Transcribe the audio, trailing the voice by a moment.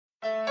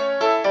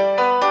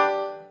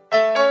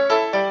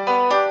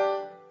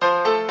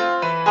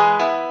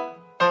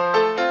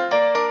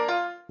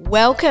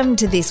Welcome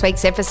to this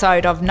week's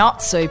episode of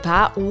Not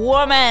Super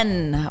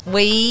Woman.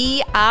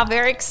 We are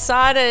very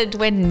excited.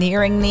 We're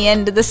nearing the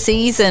end of the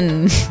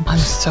season. I'm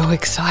so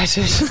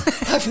excited.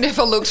 I've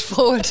never looked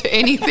forward to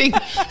anything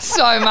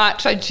so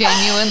much. I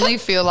genuinely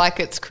feel like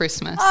it's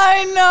Christmas.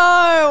 I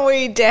know.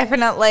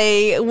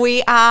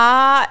 We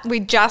are.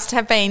 We just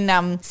have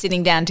been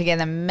sitting down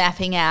together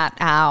mapping out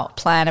our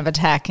plan of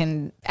attack,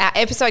 and our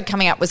episode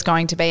coming up was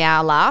going to be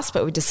our last,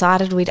 but we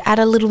decided we'd add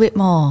a little bit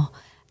more.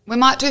 We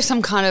might do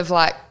some kind of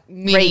like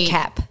mini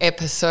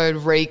episode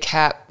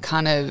recap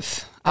kind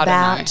of, I don't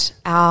know. About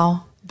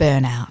our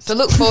burnout. So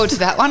look forward to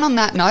that one on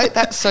that note.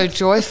 That's so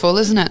joyful,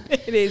 isn't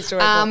it? It is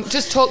joyful.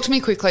 Just talk to me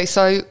quickly.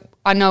 So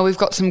I know we've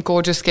got some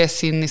gorgeous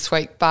guests in this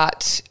week,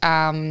 but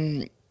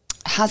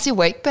how's your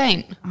week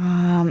been?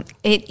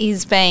 It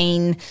has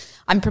been,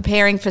 I'm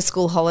preparing for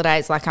school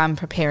holidays like I'm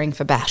preparing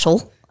for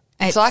battle.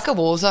 It's like a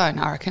war zone,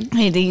 I reckon.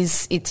 It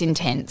is. It's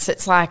intense.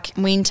 It's like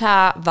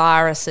winter,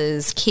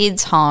 viruses,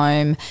 kids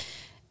home,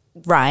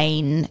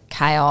 rain,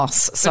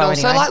 chaos. But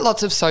also like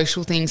lots of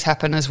social things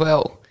happen as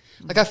well.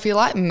 Like I feel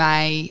like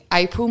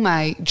April,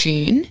 May,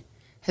 June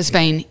has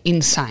been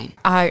insane.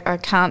 I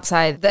can't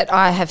say that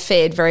I have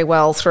fared very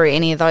well through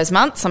any of those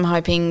months. I'm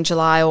hoping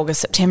July,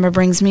 August, September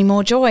brings me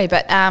more joy.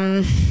 But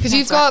because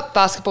you've got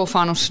basketball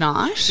final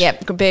tonight.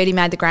 Yep, Birdie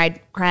made the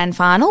grand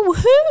final.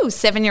 Woohoo!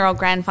 7-year-old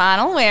grand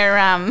final.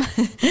 We're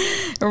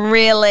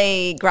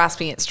really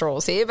grasping at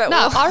straws here. But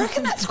no, I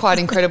reckon that's quite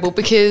incredible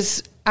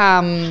because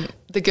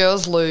the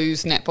girls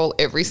lose netball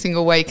every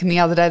single week, and the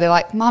other day they're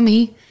like,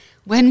 "Mummy,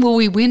 when will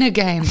we win a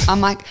game?"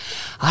 I'm like,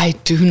 I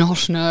do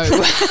not know.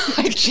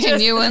 I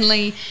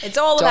genuinely it's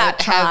all about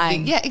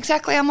time. Yeah,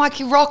 exactly. I'm like,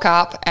 you rock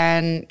up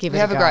and we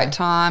have a great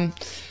time.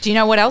 Do you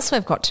know what else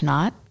we've got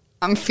tonight?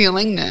 I'm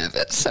feeling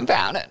nervous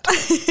about it.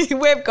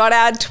 We've got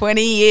our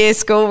 20-year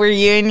school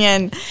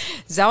reunion.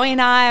 Zoe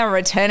and I are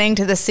returning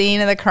to the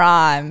scene of the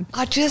crime.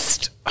 I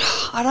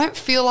don't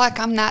feel like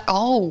I'm that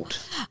old.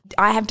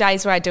 I have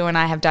days where I do and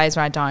I have days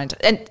where I don't.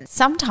 And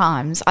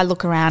sometimes I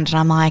look around and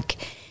I'm like,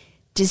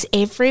 does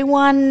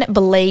everyone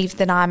believe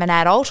that I'm an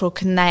adult, or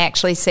can they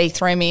actually see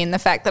through me in the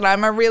fact that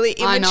I'm a really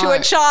immature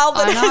child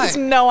that has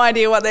no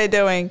idea what they're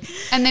doing?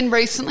 And then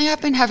recently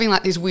I've been having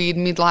like these weird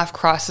midlife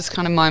crisis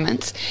kind of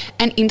moments,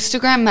 and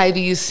Instagram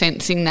maybe is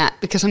sensing that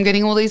because I'm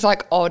getting all these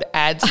like odd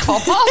ads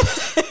pop up.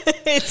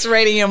 It's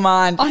reading your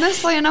mind.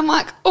 Honestly, and I'm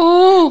like,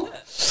 oh,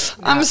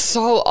 no. I'm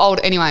so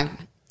old. Anyway,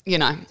 you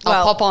know,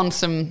 I'll pop on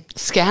some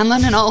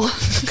Scanlan and I'll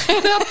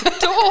head out the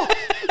door.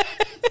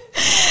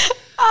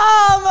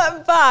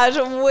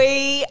 But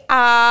we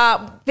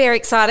are very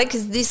excited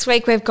because this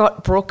week we've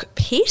got Brooke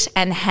Pitt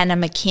and Hannah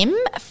McKimm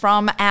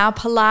from Our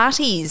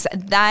Pilates.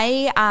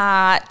 They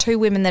are two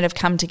women that have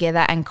come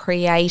together and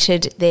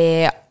created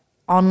their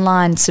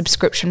online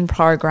subscription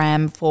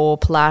program for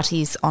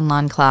Pilates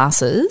online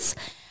classes.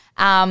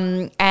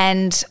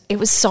 And it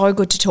was so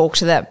good to talk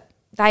to them.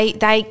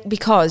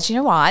 Because you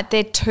know what?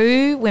 They're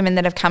two women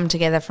that have come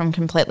together from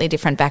completely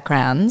different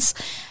backgrounds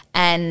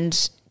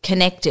and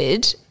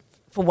connected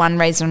for one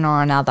reason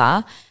or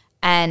another,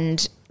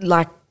 and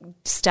like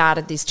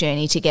started this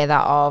journey together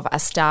of a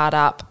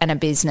startup and a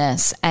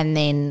business, and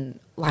then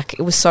like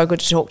it was so good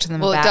to talk to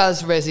them about. Well, it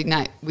does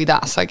resonate with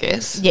us, I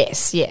guess.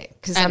 Yes, yeah.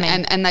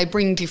 And they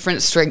bring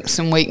different strengths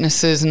and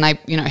weaknesses, and they,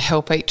 you know,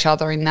 help each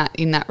other in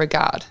that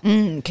regard.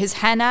 Because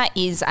Hannah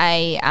is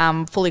a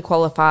fully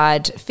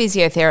qualified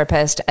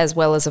physiotherapist as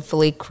well as a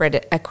fully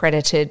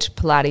accredited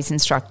Pilates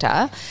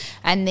instructor.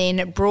 And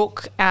then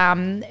Brooke,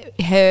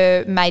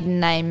 her maiden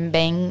name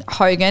being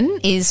Hogan,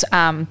 is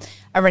a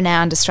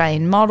renowned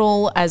Australian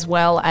model as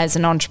well as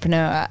an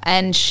entrepreneur.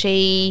 And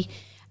she...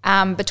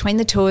 between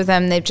the two of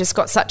them, they've just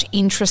got such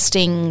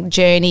interesting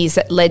journeys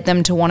that led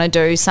them to want to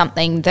do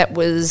something that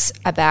was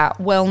about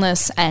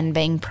wellness and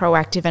being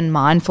proactive and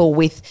mindful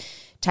with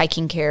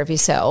taking care of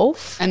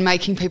yourself. And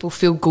making people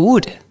feel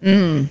good.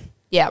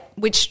 Yeah,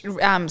 which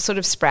sort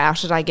of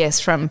sprouted, I guess,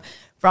 from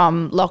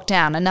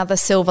lockdown. Another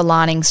silver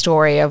lining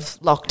story of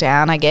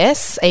lockdown, I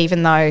guess,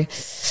 even though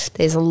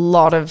there's a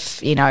lot of,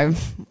 you know,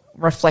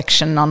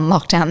 reflection on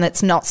lockdown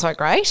that's not so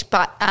great,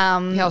 but I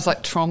was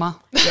like trauma.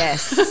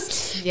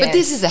 Yes. But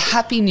this is a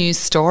happy news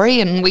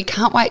story, and we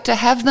can't wait to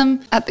have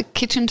them at the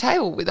kitchen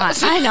table with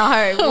us. I know.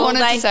 I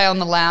wanted to say on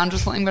the lounge or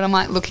something, but I'm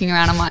like looking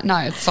around, I'm like, no,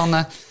 it's on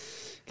the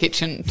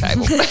kitchen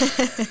table.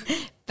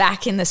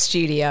 Back in the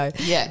studio.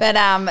 Yeah.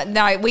 But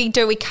no,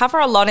 we cover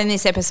a lot in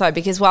this episode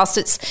because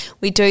whilst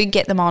we do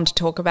get them on to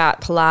talk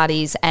about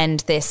Pilates and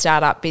their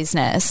startup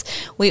business,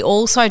 we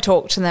also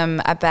talk to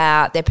them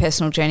about their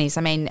personal journeys.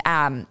 I mean,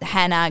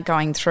 Hannah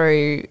going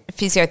through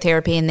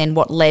physiotherapy and then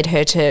what led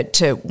her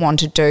to want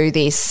to do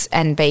this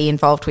and be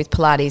involved with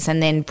Pilates,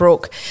 and then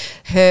Brooke,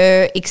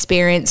 her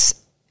experience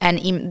and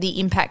the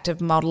impact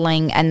of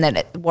modelling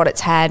and what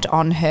it's had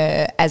on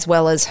her, as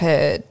well as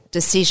her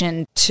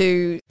decision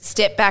to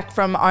step back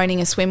from owning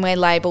a swimwear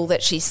label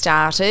that she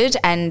started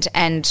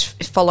and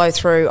follow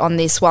through on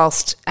this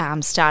whilst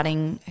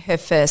starting a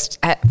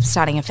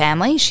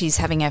family. She's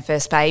having her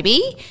first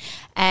baby,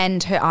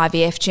 and her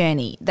IVF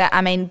journey.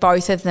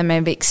 Both of them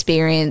have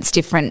experienced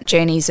different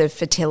journeys of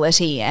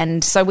fertility,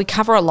 and so we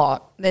cover a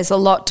lot. There's a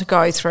lot to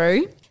go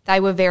through. They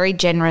were very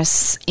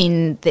generous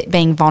in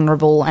being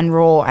vulnerable and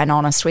raw and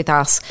honest with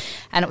us,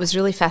 and it was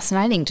really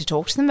fascinating to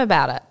talk to them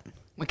about it.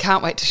 We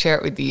can't wait to share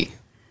it with you.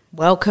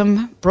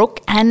 Welcome,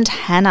 Brooke and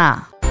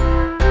Hannah.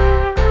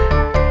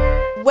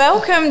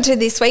 Welcome to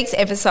this week's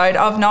episode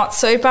of Not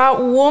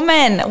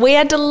Superwoman. We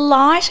are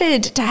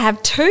delighted to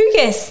have two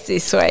guests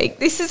this week.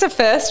 This is a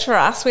first for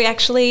us. We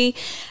actually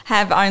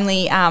have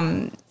only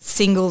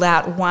singled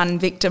out one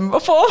victim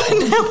before.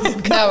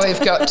 Now we've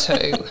got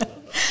two.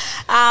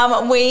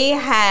 We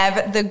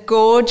have the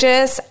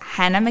gorgeous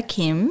Hannah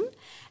McKimm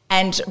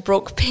and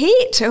Brooke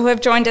Pitt, who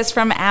have joined us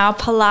from Our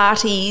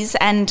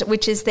Pilates,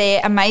 which is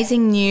their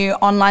amazing new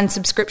online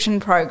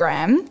subscription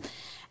program.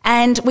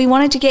 And we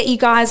wanted to get you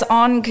guys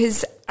on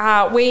because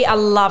we are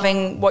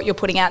loving what you're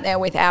putting out there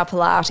with Our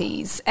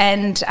Pilates,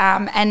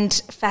 and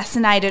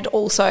fascinated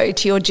also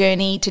to your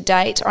journey to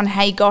date on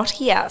how you got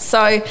here.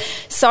 So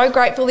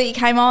grateful that you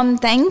came on.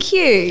 Thank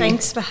you.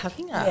 Thanks for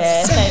having us.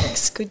 Yeah,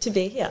 thanks. Good to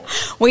be here.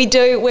 We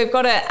do. We've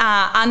got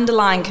an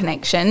underlying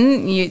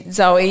connection.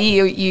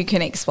 Zoe, you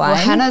can explain.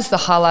 Well, Hannah's the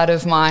highlight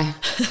of my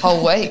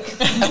whole week,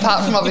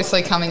 apart from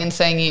obviously coming and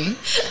seeing you.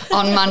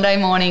 On Monday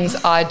mornings,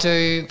 I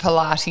do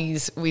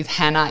Pilates with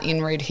Hannah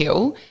in Red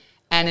Hill,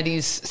 and it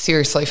is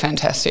seriously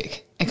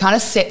fantastic. It kind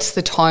of sets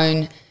the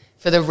tone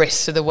for the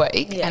rest of the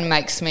week and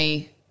makes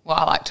me, well,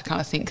 I like to kind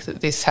of think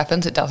that this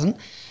happens, it doesn't,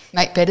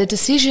 make better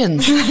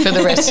decisions for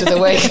the rest of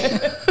the week.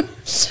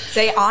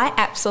 See, I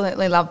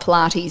absolutely love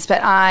Pilates,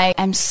 but I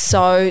am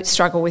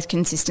struggle with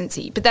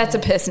consistency. But that's a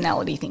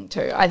personality thing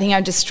too. I think I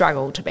just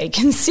struggle to be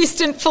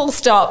consistent, full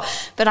stop.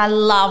 But I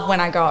love when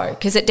I go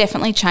because it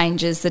definitely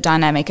changes the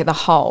dynamic of the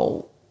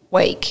whole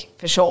week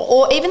for sure,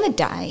 or even the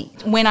day.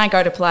 When I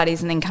go to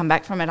Pilates and then come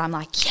back from it, I'm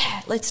like,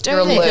 yeah, let's do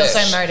You're this. alert. You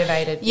feel so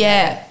motivated.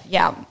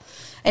 Yeah.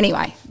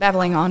 Anyway,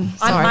 babbling on.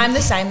 Sorry. I'm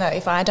the same though.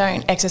 If I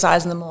don't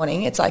exercise in the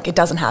morning, it's like it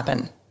doesn't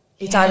happen.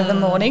 It's either the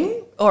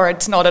morning or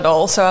it's not at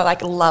all. So I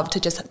love to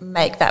just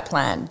make that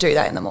plan, do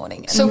that in the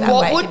morning. So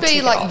what would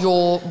be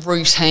your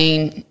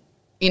routine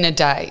in a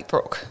day,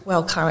 Brooke?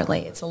 Well,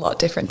 currently it's a lot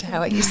different to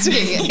how it used to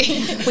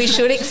be. We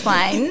should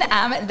explain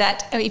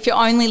that if you're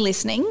only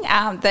listening,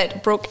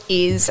 that Brooke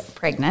is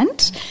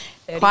pregnant.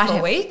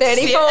 34 weeks.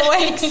 34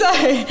 weeks.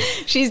 So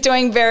she's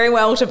doing very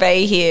well to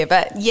be here.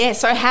 But yeah,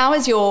 so how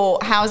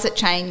has it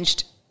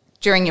changed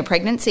during your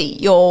pregnancy,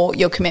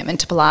 your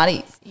commitment to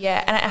Pilates?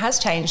 Yeah, and it has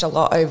changed a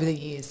lot over the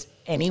years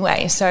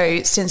anyway.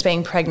 So since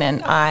being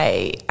pregnant,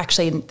 I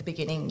actually in the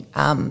beginning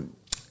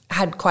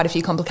had quite a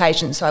few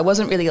complications, so I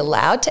wasn't really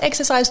allowed to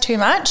exercise too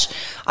much.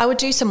 I would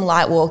do some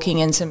light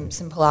walking and some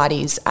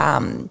Pilates,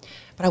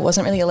 but I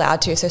wasn't really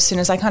allowed to. So as soon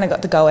as I kind of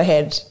got the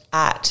go-ahead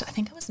at, I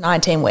think I was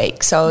 19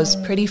 weeks, so I was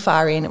pretty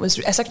far in.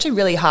 It's actually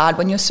really hard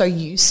when you're so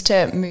used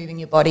to moving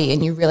your body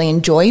and you really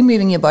enjoy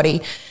moving your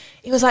body.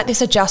 It was like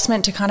this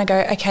adjustment to kind of go,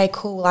 okay,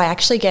 cool, I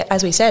actually get,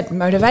 as we said,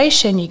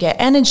 motivation, you get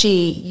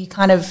energy, you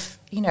kind of,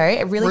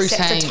 it really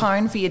sets a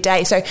tone for your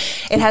day. So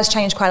it has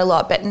changed quite a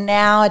lot. But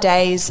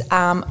nowadays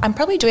I'm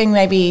probably doing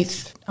maybe,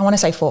 I want to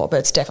say 4,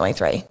 but it's definitely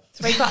 3.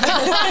 3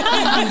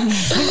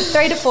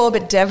 to 4,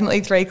 but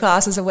definitely 3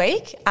 classes a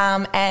week.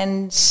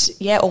 And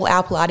yeah, all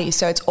Our Pilates.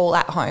 So it's all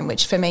at home,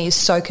 which for me is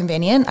so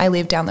convenient. I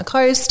live down the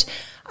coast.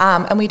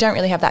 And we don't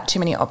really have that too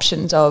many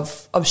options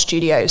of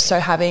studios. So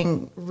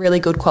having really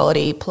good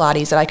quality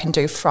Pilates that I can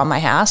do from my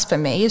house for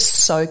me is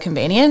so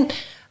convenient.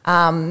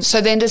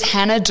 So then does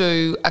Hannah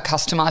do a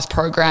customised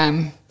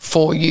program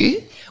for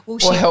you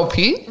or help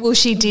you? Well,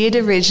 she did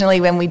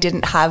originally when we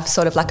didn't have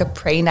sort of like a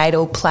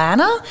prenatal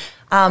planner.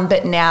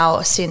 But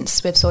now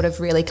since we've sort of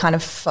really kind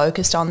of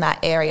focused on that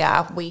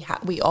area, we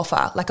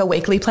offer like a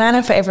weekly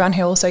planner for everyone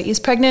who also is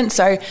pregnant.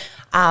 So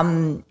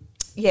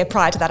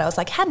prior to that I was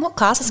like, Han, what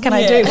classes can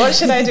I do? What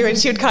should I do? And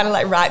she would kind of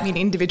like write me an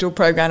individual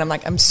program. I'm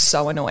like, I'm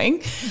so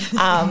annoying.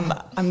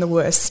 I'm the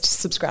worst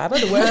subscriber,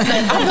 I'm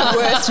the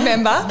worst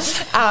member.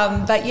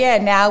 But yeah,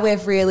 now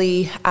we've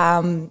really,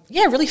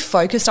 really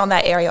focused on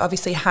that area.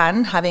 Obviously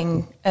Han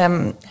having,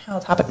 how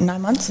old happened?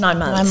 9 months? 9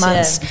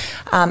 months.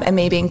 And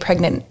me being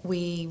pregnant,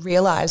 we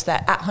realised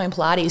that at-home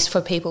Pilates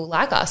for people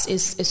like us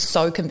is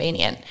so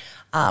convenient.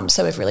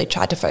 So we've really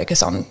tried to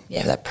focus on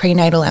that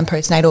prenatal and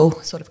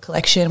postnatal sort of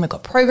collection. We've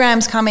got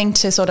programs coming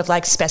to sort of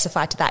like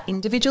specify to that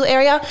individual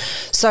area.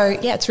 So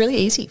yeah, it's really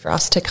easy for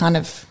us to kind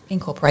of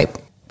incorporate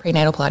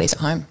prenatal Pilates at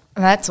home.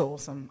 That's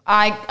awesome.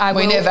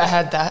 We never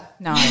had that.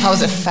 No. I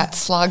was a fat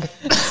slug.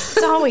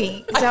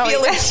 Zoe. I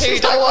feel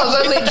it too. I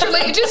wasn't. Literally,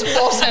 it just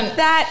wasn't.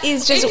 That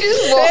is just,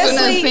 wasn't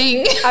a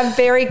thing. A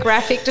very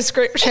graphic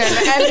description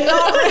and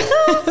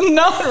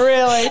not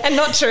really. And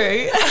not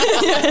true.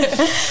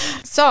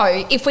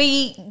 So if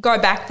we go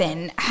back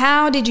then,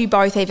 how did you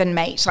both even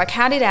meet? Like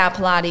how did Our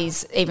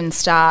Pilates even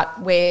start?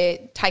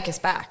 Take us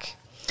back.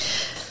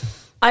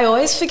 I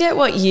always forget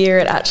what year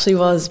it actually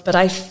was, but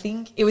I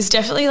think it was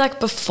definitely like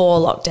before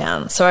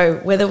lockdown. So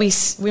whether we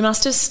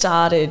must have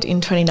started in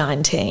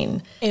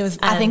 2019. It was.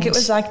 I think it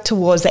was like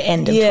towards the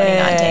end of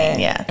 2019.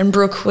 Yeah, and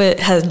Brooke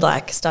had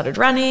like started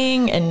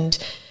running and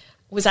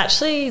was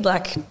actually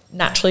like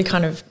naturally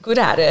kind of good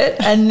at it,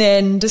 and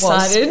then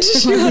decided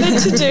she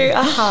wanted to do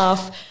a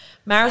half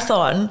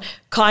marathon.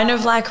 Kind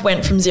of like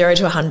went from 0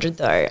 to 100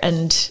 though,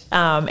 and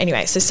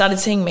anyway, so started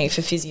seeing me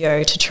for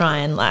physio to try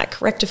and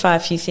like rectify a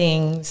few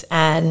things,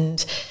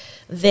 and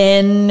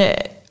then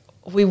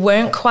we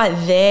weren't quite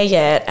there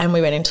yet, and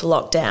we went into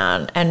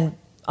lockdown, and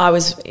I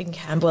was in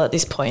Campbell at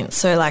this point,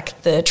 so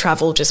like the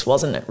travel just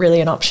wasn't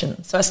really an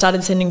option. So I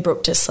started sending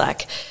Brooke just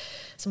like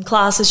some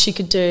classes she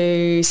could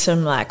do,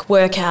 some like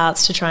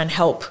workouts to try and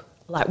help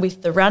like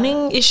with the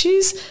running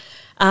issues.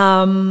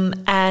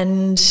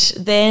 And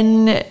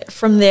then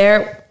from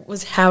there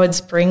was Howard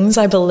Springs,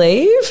 I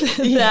believe,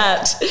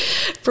 that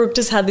Brooke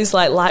just had this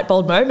like light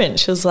bulb moment.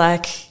 She was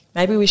like,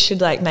 maybe we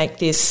should like make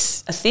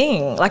this a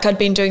thing. Like I'd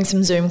been doing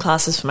some Zoom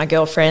classes for my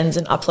girlfriends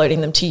and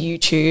uploading them to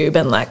YouTube,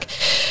 and like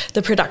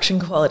the production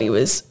quality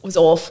was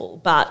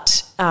awful,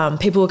 but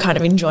people were kind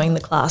of enjoying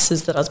the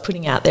classes that I was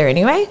putting out there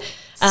anyway.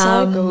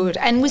 So good.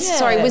 And was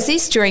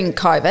this during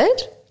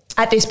COVID?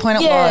 At this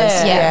point it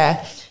was.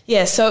 Yeah.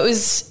 Yeah, so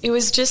it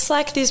was just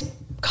like this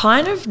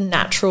kind of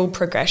natural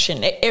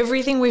progression.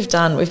 Everything we've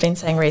been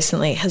saying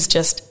recently, has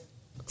just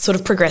sort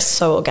of progressed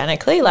so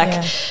organically.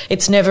 Like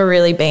it's never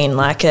really been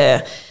like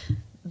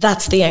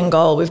that's the end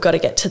goal, we've got to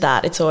get to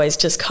that. It's always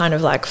just kind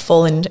of like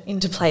fallen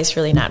into place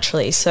really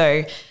naturally.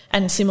 So,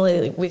 and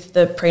similarly with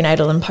the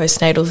prenatal and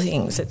postnatal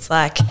things, it's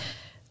like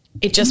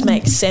it just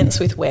makes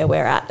sense with where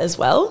we're at as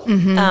well.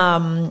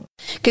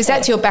 Because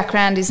that's your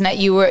background, isn't it?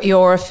 You're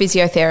a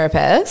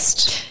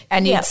physiotherapist,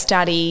 and you'd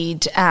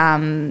studied,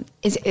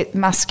 is it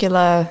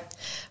musculoskeletal?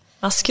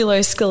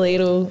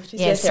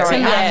 Yeah,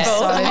 sorry.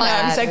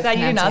 I'm so glad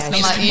you didn't ask me.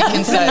 You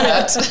can say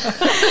that.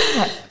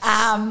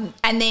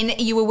 And then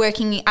you were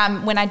working,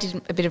 when I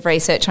did a bit of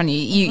research on you,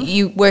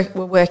 you were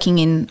working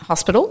in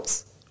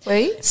hospitals? Were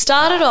you?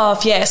 Started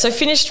off, so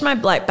finished my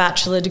like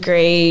bachelor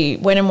degree,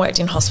 went and worked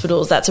in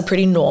hospitals. That's a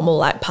pretty normal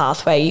like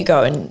pathway. You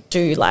go and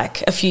do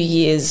like a few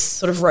years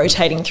sort of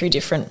rotating through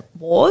different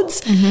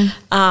wards.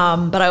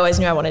 But I always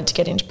knew I wanted to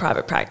get into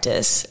private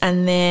practice.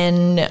 And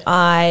then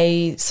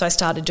I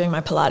started doing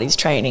my Pilates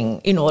training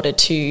in order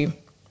to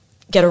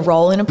get a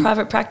role in a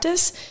private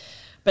practice.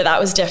 But that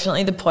was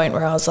definitely the point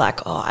where I was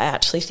like, I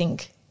actually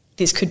think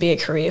this could be a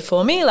career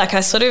for me. Like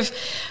I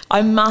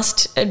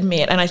must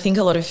admit, and I think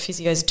a lot of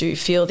physios do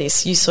feel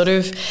this, you sort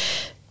of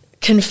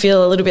can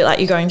feel a little bit like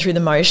you're going through the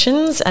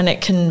motions, and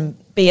it can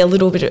be a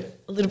little bit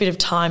of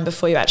time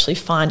before you actually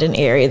find an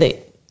area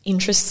that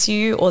interests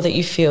you, or that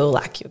you feel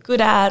like you're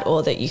good at,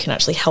 or that you can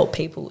actually help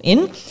people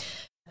in.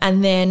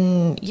 And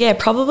then,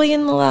 probably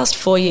in the last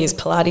 4 years,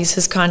 Pilates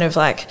has kind of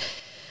like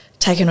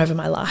taken over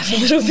my life a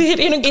little bit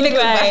in a good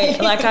way.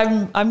 Like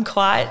I'm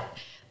quite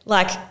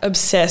like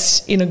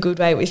obsessed in a good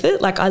way with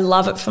it. Like I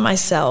love it for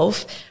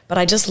myself, but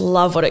I just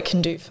love what it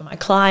can do for my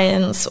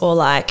clients, or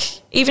like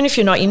even if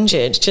you're not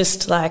injured,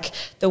 just like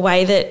the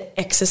way that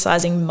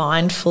exercising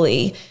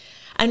mindfully,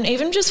 and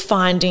even just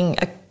finding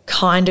a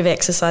kind of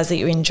exercise that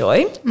you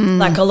enjoy.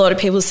 Like a lot of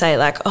people say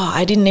like,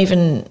 I didn't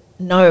even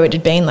know it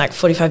had been like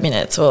 45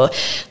 minutes, or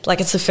like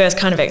it's the first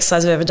kind of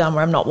exercise I've ever done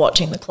where I'm not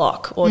watching the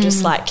clock, or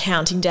just like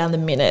counting down the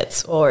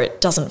minutes, or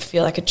it doesn't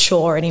feel like a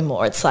chore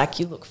anymore. It's like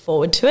you look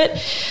forward to it.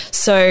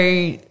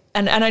 So,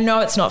 and I know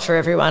it's not for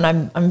everyone.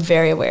 I'm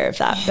very aware of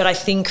that. But I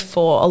think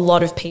for a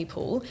lot of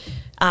people,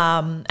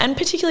 and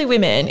particularly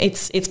women,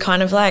 it's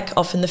kind of like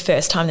often the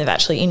first time they've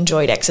actually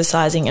enjoyed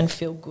exercising and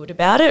feel good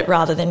about it,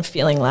 rather than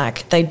feeling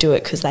like they do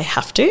it because they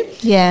have to.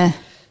 Yeah.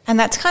 And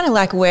that's kind of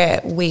like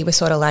where we were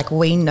sort of like,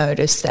 we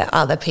noticed that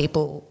other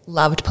people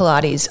loved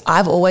Pilates.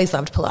 I've always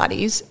loved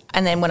Pilates.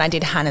 And then when I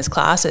did Hannah's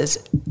classes,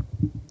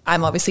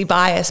 I'm obviously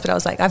biased, but I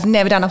was like, I've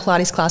never done a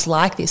Pilates class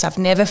like this. I've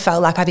never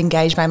felt like I've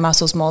engaged my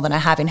muscles more than I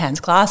have in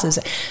Hannah's classes.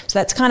 So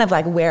that's kind of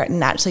like where it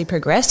naturally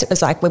progressed. It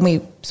was like when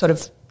we sort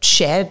of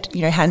shared,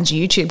 Hannah's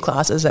YouTube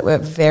classes that were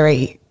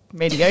very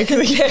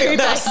mediocre.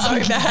 So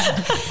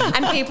bad.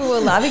 And people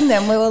were loving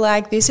them. We were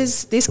like,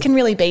 this can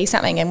really be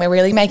something, and we're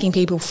really making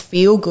people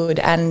feel good,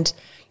 and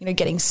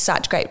getting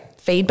such great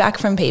feedback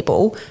from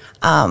people.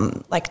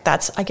 Like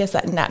that's, I guess,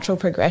 that natural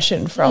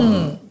progression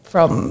from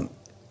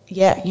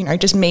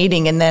just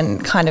meeting, and then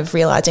kind of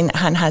realising that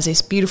Han has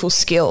this beautiful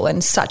skill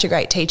and such a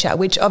great teacher,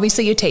 which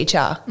obviously your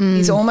teacher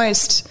is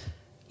almost,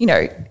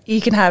 you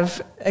can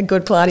have a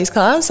good Pilates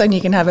class and you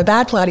can have a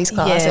bad Pilates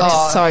class. Yeah,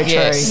 it's so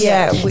yes. true.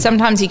 Yeah.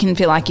 Sometimes you can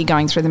feel like you're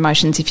going through the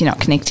motions if you're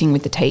not connecting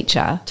with the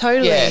teacher.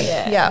 Totally.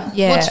 Yeah.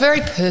 Well, it's very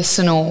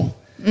personal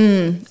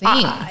thing.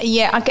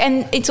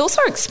 And it's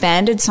also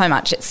expanded so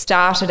much. It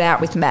started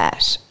out with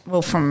Matt,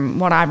 well, from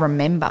what I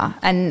remember,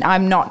 and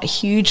I'm not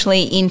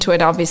hugely into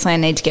it. Obviously, I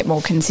need to get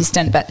more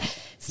consistent, but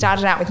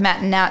started out with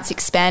Matt, and now it's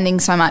expanding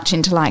so much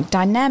into like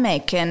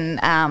dynamic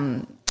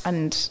and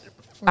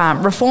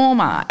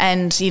reformer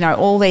and, you know,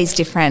 all these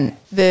different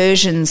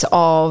versions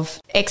of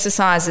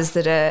exercises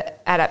that are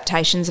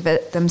adaptations of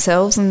it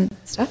themselves and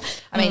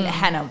stuff. I mean,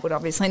 Hannah would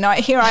obviously know.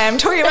 Here I am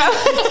talking about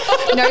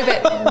No,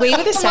 but we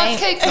were the same.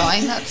 Let's keep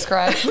going. That's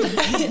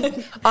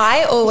great.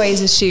 I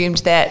always assumed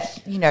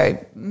that, you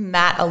know,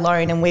 mat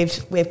alone, and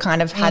we've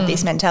kind of had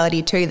this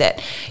mentality too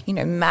that, you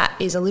know, mat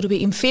is a little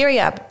bit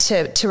inferior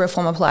to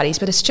reformer Pilates,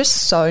 but it's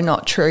just so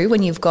not true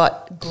when you've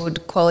got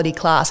good quality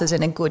classes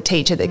and a good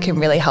teacher that can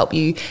really help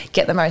you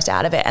get the most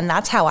out of it. And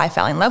that's how I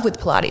fell in love with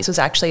Pilates, was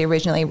actually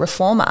originally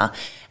reformer,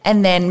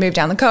 and then moved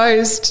down the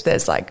coast.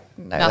 There's like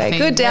nowhere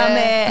good down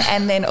there.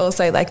 And then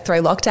also like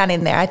throw lockdown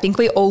in there. I think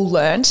we all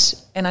learnt,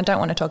 and I don't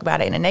want to talk about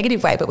it in a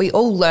negative way, but we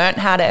all learnt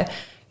how to,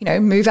 you know,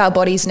 move our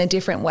bodies in a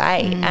different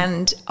way.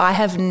 And I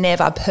have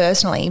never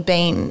personally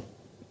been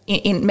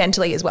in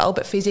mentally as well,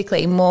 but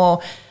physically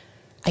more,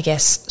 I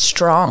guess,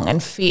 strong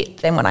and fit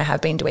than when I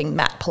have been doing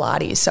mat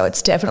Pilates. So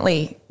it's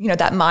definitely, you know,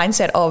 that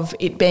mindset of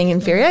it being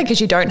inferior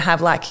because you don't have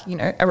like, you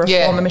know, a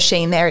reformer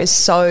machine there is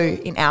so,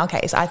 in our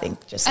case, I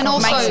think just And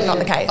also, makes it not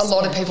the case. a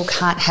lot of people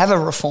can't have a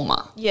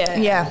reformer.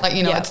 Yeah. Like,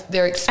 you know,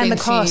 they're expensive. And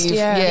the cost,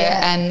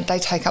 and they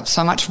take up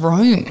so much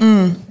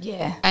room.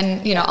 Yeah.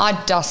 And, you know,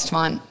 I dust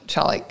mine.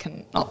 Charlie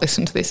can not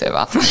listen to this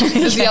ever.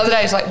 Because the other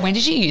day he's like, when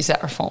did you use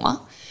that reformer?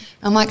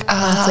 I'm like,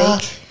 Last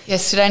week.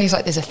 Yesterday, and he's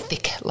like, there's a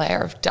thick layer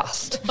of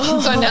dust.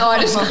 So now I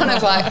just kind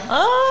of like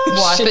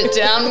wipe it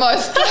down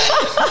most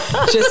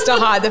Just to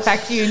hide the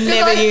fact you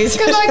never use it.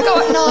 Because I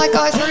go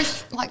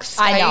through like stages.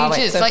 I know,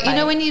 it's so like, you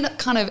know, funny. when you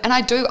kind of, and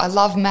I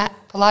love mat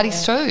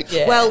Pilates too.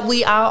 Yeah. Well,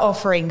 we are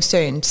offering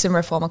soon some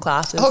reformer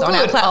classes on our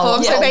good.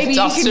 platform, so I'll maybe you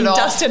dust can it off.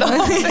 dust it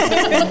off.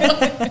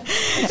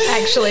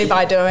 Actually,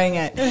 by doing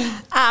it.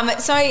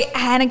 So,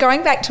 Hannah,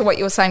 going back to what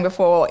you were saying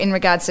before in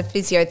regards to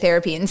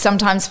physiotherapy and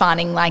sometimes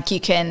finding like you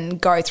can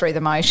go through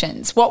the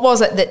motions, what was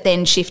it that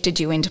then shifted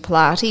you into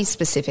Pilates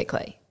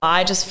specifically?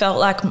 I just felt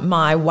like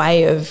my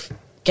way of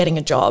getting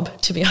a job,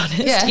 to be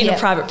honest, in a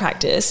private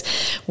practice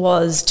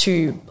was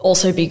to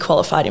also be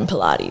qualified in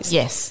Pilates.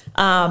 Yes.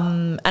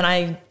 And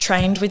I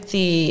trained with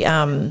the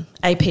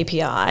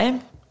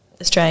APPI,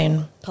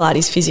 Australian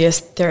Pilates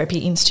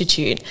Physiotherapy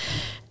Institute,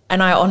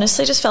 and I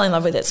honestly just fell in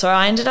love with it. So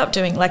I ended up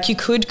doing, like, you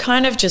could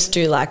kind of just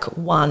do like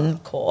one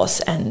course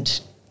and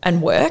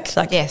work.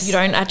 Like, you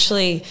don't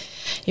actually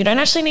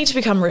need to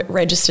become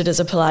registered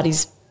as a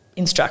Pilates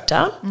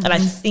instructor. And I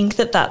think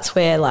that that's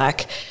where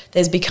like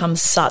there's become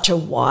such a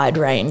wide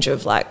range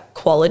of like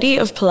quality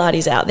of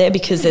Pilates out there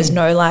because there's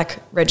no like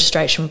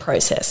registration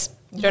process.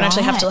 You don't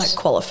actually have to like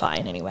qualify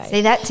in any way.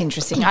 See, that's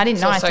interesting. I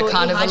didn't know. It's also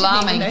kind of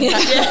alarming.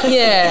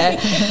 Yeah.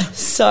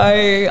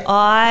 So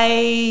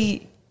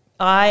I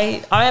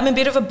am a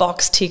bit of a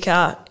box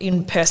ticker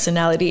in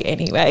personality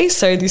anyway,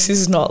 so this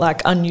is not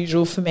like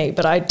unusual for me,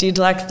 but I did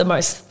like the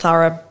most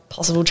thorough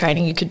possible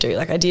training you could do.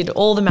 Like I did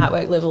all the mat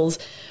work levels,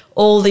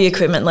 all the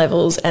equipment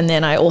levels, and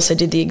then I also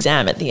did the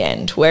exam at the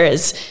end,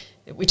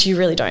 which you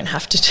really don't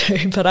have to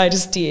do, but I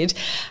just did.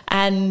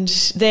 And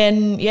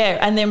then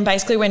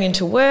basically went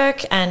into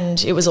work,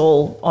 and it was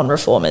all on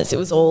reformers. It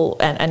was all,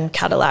 and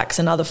Cadillacs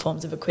and other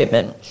forms of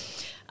equipment.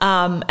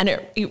 And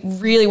it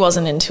really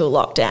wasn't until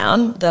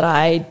lockdown that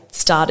I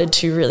started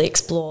to really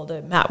explore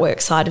the mat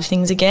work side of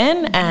things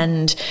again.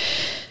 And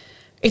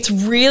it's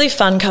really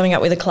fun coming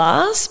up with a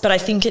class, but I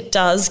think it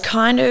does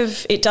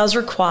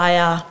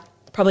require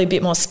probably a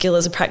bit more skill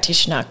as a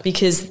practitioner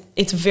because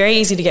it's very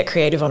easy to get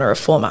creative on a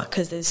reformer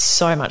because there's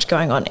so much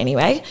going on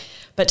anyway.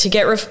 But to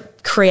get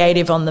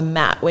creative on the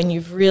mat when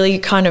you've really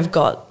kind of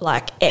got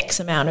like X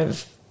amount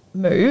of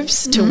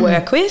moves to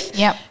work with,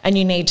 and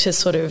you need to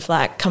sort of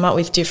like come up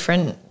with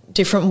different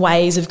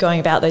ways of going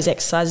about those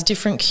exercises,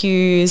 different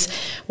cues,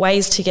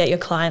 ways to get your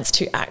clients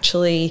to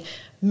actually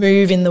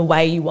move in the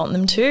way you want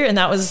them to. And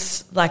that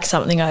was like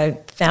something I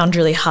found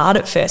really hard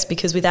at first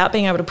because without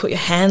being able to put your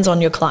hands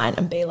on your client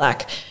and be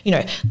like, you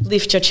know,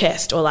 lift your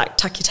chest or like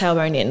tuck your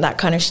tailbone in, that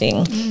kind of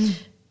thing,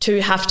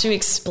 to have to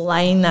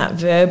explain that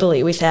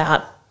verbally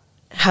without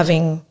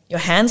having your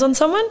hands on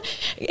someone,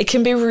 it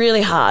can be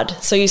really hard.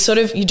 So you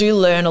do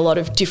learn a lot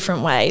of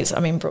different ways.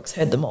 I mean, Brooke's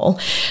heard them all.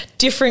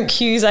 Different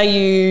cues I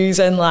use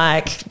and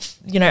like,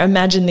 you know,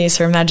 imagine this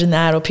or imagine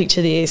that or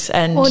picture this.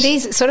 And well,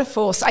 these sort of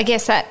forced, I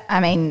guess the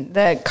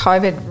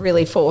COVID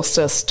really forced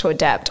us to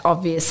adapt,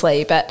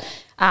 obviously, but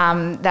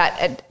that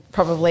it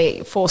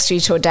probably forced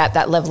you to adapt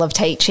that level of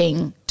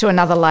teaching to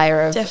another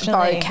layer of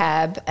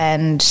vocab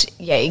and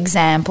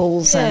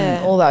examples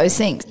and all those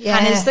things.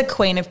 Hannah's the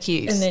queen of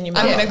cues. And then you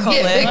I'm going to call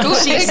her. they're good.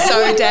 She's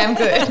so damn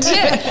good.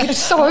 Yeah, it's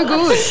so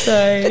good.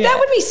 But that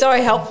would be so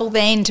helpful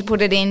then to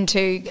put it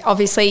into,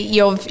 obviously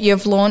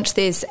you've launched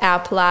this Our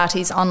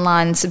Pilates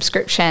online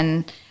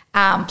subscription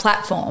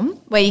platform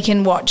where you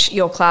can watch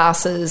your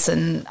classes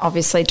and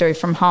obviously do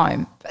from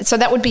home. So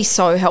that would be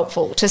so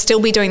helpful to still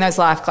be doing those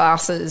live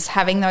classes,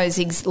 having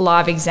those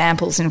live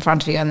examples in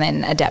front of you and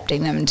then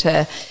adapting them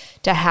to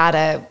how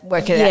to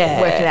work it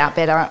out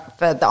better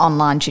for the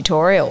online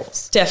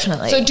tutorials.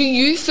 Definitely. So do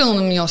you film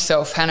them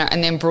yourself, Hannah,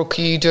 and then Brooke,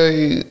 you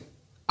do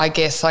I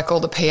guess, like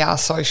all the PR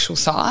social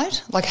side?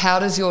 Like how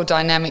does your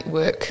dynamic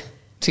work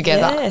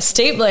together? Yeah,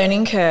 steep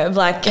learning curve,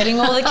 like getting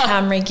all the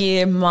camera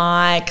gear,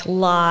 mic,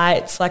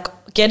 lights, like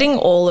getting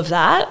all of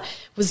that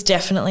was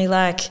definitely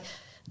like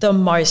the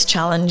most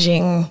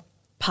challenging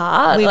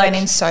part. We like,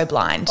 went in so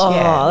blind. Oh,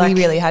 yeah, like,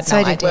 we really had no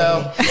idea.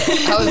 Well,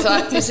 I was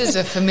like, this is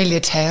a familiar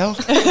tale.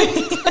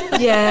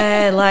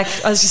 Yeah, like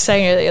I was just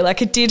saying earlier,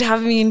 like it did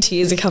have me in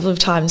tears a couple of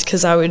times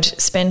because I would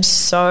spend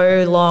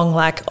so long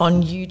like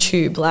on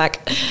YouTube,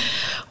 like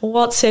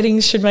what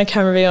settings should my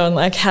camera be on?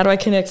 Like how do I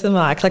connect the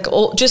mic? Like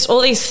all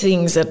these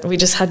things that we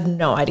just had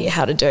no idea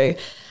how to do.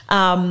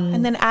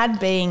 And then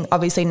being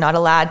obviously not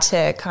allowed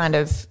to kind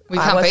of we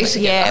can't be together.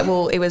 Yeah,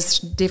 well, it was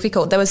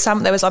difficult. There was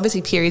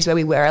obviously periods where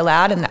we were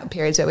allowed and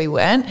periods where we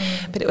weren't.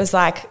 But it was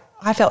like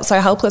I felt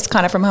so helpless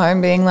kind of from home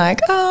being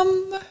like,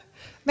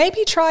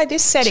 maybe try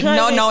this setting,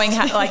 not knowing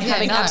how, like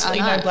having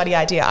absolutely no bloody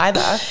idea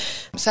either.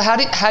 So how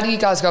do you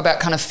guys go about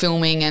kind of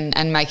filming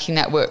and making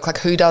that work? Like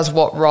who does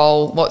what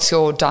role? What's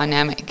your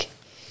dynamic?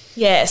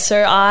 Yeah,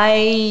 so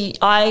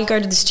I go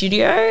to the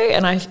studio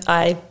and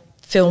I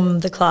film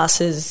the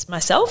classes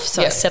myself.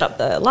 So I set up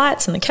the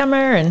lights and the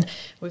camera and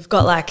we've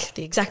got like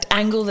the exact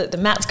angle that the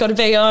mat's got to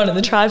be on and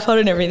the tripod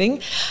and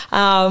everything.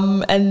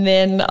 And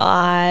then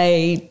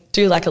I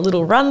do like a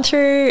little run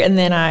through and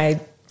then I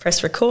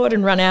press record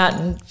and run out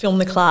and film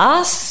the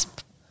class.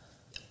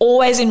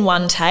 Always in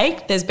one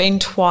take. There's been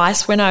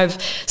twice when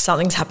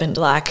something's happened,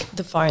 like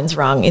the phone's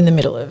rung in the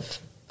middle of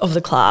the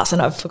class and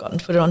I've forgotten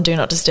to put it on Do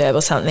Not Disturb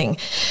or something.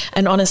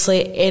 And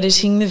honestly,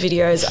 editing the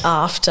videos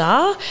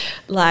after,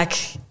 like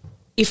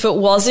if it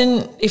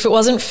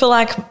wasn't for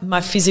like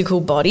my physical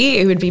body,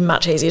 it would be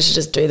much easier to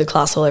just do the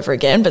class all over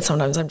again. But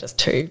sometimes I'm just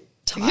too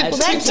tired to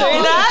do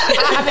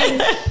that. I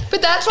mean,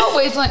 but that's what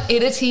we've learned,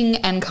 editing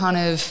and kind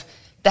of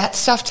that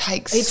stuff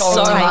takes so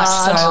much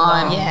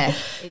time. Yeah.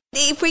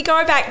 If we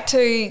go back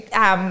to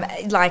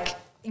like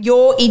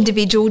your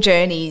individual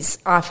journeys,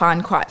 I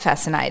find quite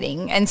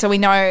fascinating. And so we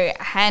know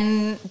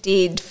Han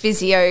did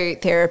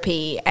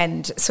physiotherapy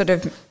and sort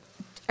of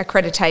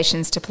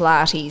accreditations to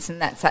Pilates,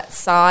 and that's that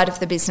side of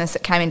the business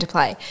that came into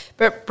play.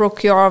 But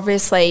Brooke, you're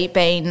obviously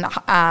been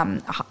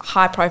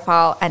high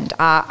profile and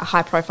a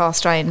high profile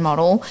Australian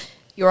model.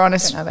 You're on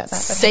season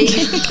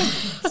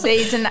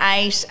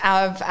 8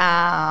 of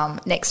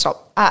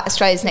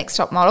Australia's Next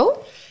Top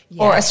Model.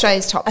 Yeah. Or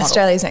Australia's Top Model.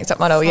 Australia's Next Top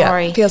Model,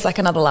 Sorry. Yeah. Feels like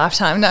another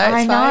lifetime. No, I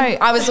it's know. fine.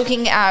 I was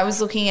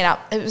looking it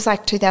up. It was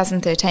like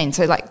 2013,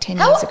 so like 10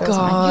 years ago.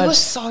 God. You were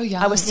so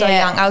young. I was so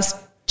young. I was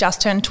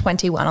just turned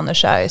 21 on the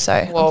show, so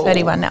I'm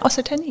 31 now. Oh,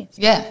 so 10 years.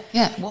 Yeah.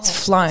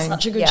 It's flown.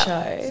 Such a good show.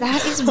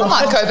 That is I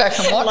might go back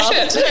and watch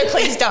it. No,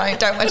 please don't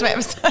watch my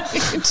episode.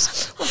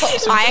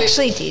 I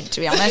actually did, to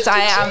be honest.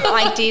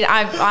 I did.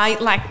 I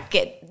like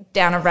get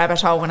down a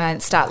rabbit hole when I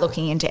start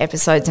looking into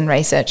episodes and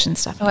research and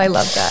stuff. Oh, I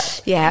love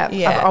that. Yeah.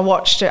 I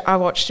watched it. I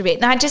watched a bit.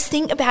 And I just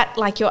think about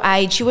like your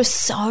age. You were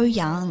so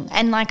young.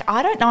 And like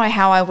I don't know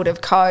how I would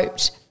have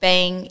coped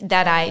being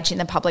that age in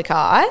the public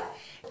eye.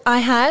 I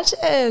had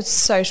a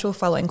social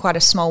following, quite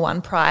a small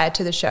one, prior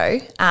to the show,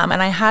 and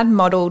I had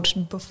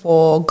modelled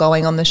before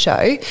going on the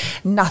show,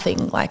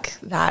 nothing like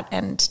that.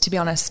 And to be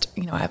honest,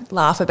 you know, I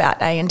laugh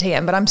about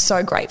ANTM, but I'm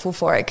so grateful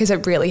for it because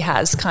it really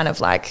has kind of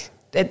like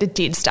it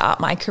did start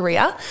my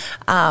career.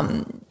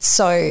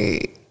 So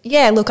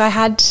yeah, look, I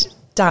had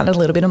done a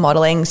little bit of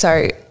modelling,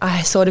 so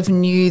I sort of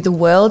knew the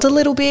world a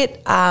little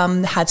bit,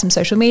 had some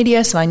social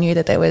media, so I knew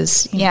that there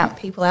was you know,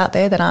 people out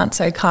there that aren't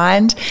so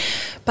kind.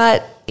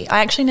 But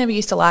I actually never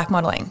used to like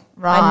modelling.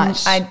 Right.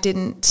 I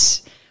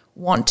didn't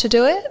want to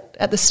do it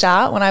at the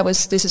start when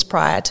this is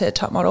prior to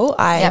Top Model.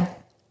 I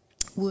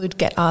would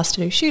get asked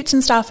to do shoots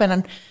and stuff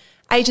and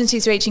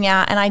agencies reaching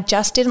out, and I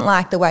just didn't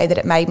like the way that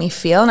it made me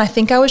feel. And I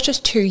think I was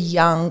just too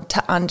young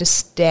to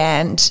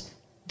understand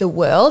the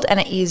world, and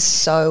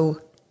it's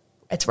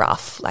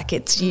rough. Like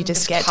you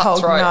just get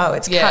told, no,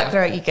 it's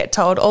cutthroat. You get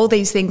told all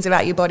these things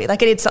about your body.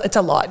 Like it's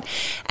a lot.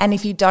 And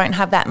if you don't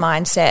have that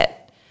mindset,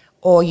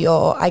 or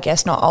you're, I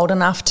guess, not old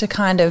enough to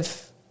kind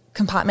of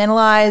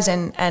compartmentalise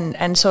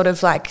and sort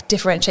of like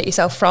differentiate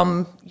yourself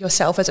from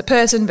yourself as a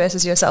person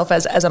versus yourself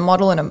as a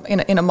model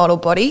in a model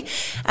body.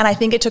 And I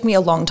think it took me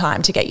a long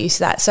time to get used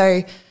to that.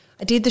 So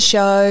I did the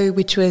show,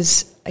 which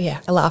was,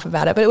 I laugh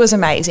about it, but it was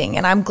amazing.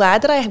 And I'm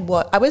glad that I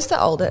was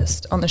the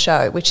oldest on the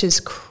show, which is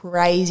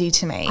crazy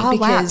to me. Oh,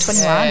 because,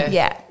 wow, 21.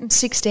 Yeah,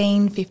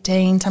 16,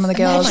 15, some of the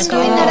girls. Imagine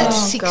doing that at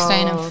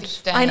 16 and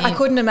 15. I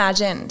couldn't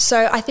imagine.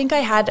 So I think I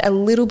had a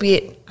little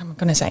bit, I'm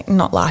going to say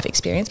not life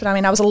experience, but I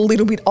mean I was a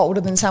little bit older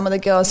than some of the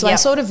girls. So I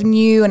sort of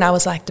knew, and I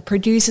was like, the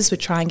producers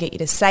would try and get you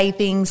to say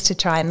things to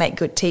try and make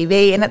good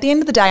TV. And at the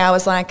end of the day, I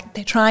was like,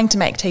 they're trying to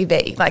make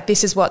TV. Like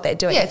this is what they're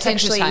doing. Yeah, it's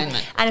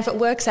entertainment. And if it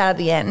works out at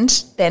the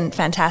end, then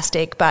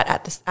fantastic. But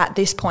at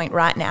this point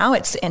right now,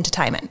 it's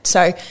entertainment.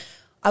 So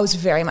I was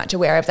very much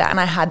aware of that, and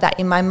I had that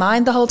in my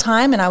mind the whole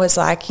time. And I was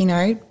like, you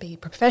know, be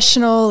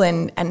professional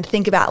and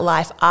think about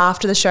life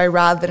after the show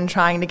rather than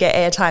trying to get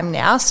airtime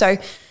now. So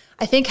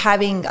I think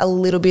having a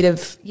little bit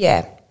of,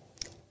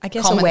 I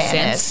guess common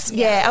awareness. sense.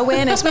 Yeah,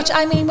 awareness, which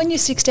I mean, when you're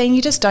 16,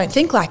 you just don't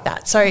think like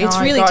that. So it's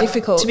really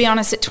difficult. To be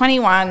honest, at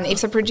 21,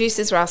 if the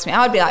producers were asking me,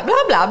 I would be like, blah,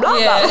 blah, blah,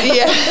 yeah. blah.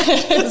 Yeah.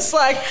 It's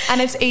like,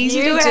 and it's easy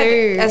you to had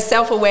do. a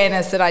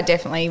self-awareness that I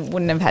definitely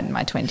wouldn't have had in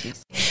my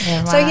 20s.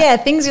 Yeah, So yeah,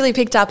 things really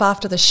picked up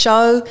after the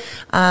show.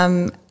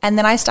 And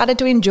then I started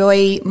to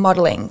enjoy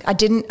modelling. I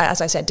didn't,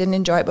 as I said, didn't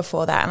enjoy it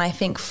before that. And I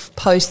think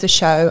post the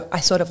show, I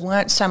sort of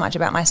learnt so much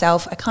about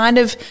myself. I kind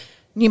of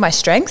knew my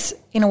strengths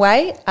in a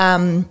way.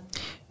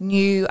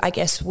 Knew, I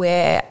guess,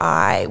 where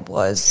I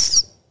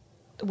was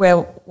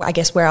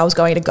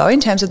going to go in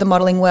terms of the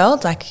modelling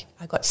world. Like,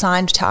 I got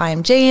signed to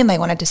IMG and they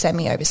wanted to send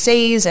me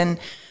overseas, and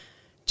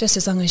just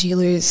as long as you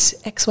lose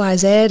X, Y,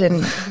 Z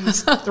and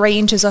 3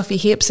 inches off your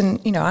hips,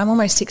 and, you know, I'm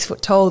almost 6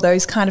 foot tall,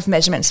 those kind of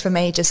measurements for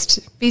me just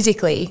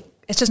physically,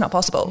 it's just not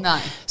possible. No.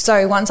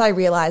 So once I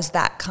realised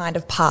that kind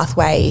of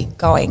pathway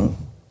going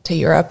to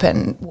Europe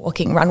and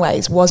walking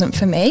runways wasn't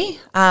for me,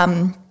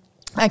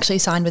 I actually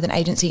signed with an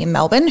agency in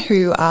Melbourne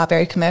who are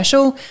very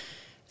commercial.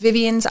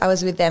 Vivian's, I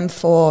was with them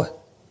for,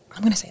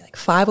 I'm going to say like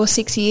 5 or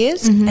 6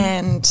 years,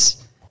 and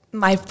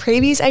my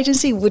previous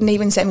agency wouldn't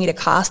even send me to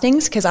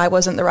castings because I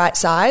wasn't the right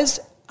size.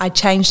 I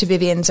changed to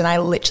Vivian's and I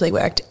literally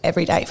worked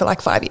every day for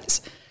like 5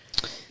 years.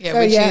 Yeah,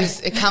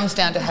 it comes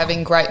down to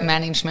having great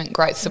management,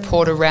 great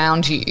support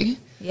around you.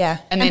 Yeah.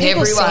 And then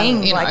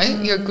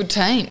everyone, you're a good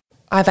team.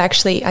 I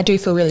do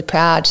feel really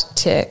proud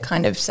to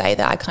kind of say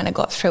that I kind of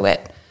got through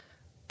it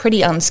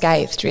pretty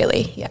unscathed,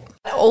 really. Yeah.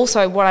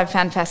 Also, what I've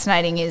found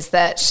fascinating is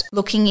that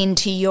looking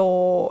into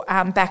your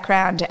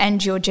background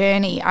and your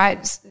journey,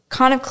 it's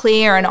kind of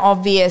clear and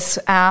obvious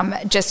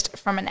just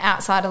from an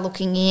outsider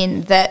looking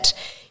in that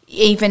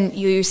even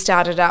you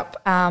started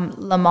up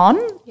Le Mans.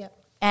 Yep.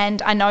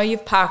 And I know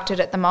you've parked it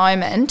at the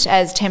moment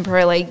as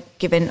temporarily,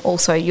 given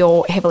also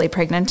you're heavily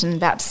pregnant and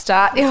about to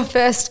start your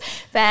first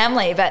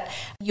family, but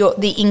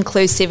the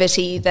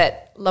inclusivity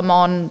that Le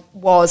Mans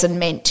was and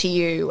meant to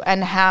you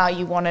and how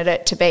you wanted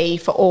it to be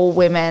for all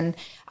women.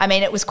 I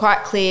mean, it was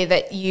quite clear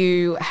that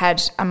you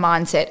had a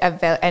mindset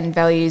and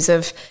values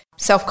of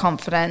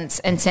self-confidence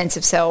and sense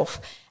of self.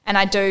 And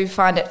I do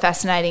find it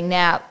fascinating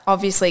now,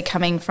 obviously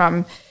coming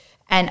from,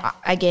 and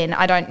again,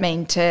 I don't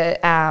mean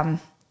to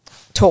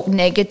talk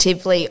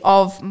negatively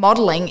of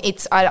modelling.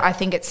 I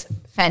think it's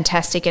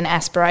fantastic and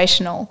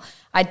aspirational.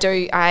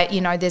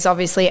 There's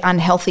obviously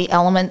unhealthy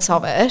elements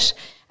of it,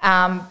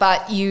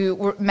 but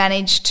you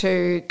managed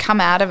to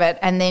come out of it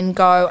and then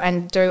go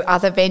and do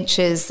other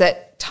ventures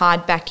that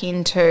tied back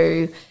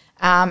into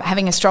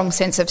having a strong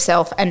sense of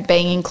self and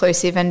being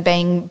inclusive and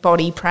being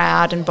body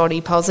proud and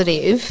body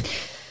positive.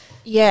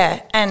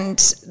 Yeah, and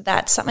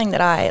that's something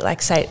that I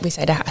say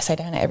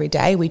to Hannah every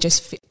day.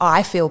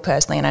 I feel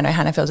personally, and I know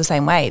Hannah feels the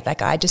same way,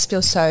 like I just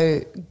feel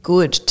so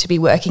good to be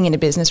working in a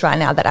business right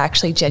now that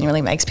actually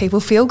genuinely makes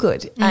people feel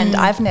good. And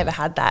I've never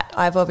had that.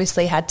 I've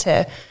obviously had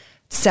to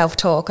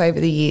self-talk over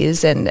the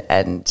years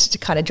and to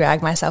kind of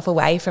drag myself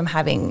away from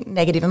having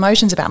negative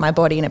emotions about my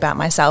body and about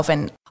myself,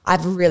 and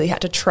I've really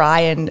had to try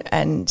and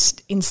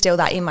instill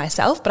that in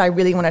myself, but I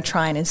really want to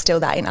try and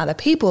instill that in other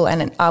people.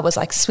 And I was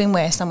like,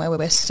 swimwear, somewhere where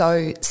we're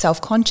so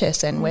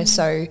self-conscious and we're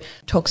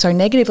talk so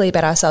negatively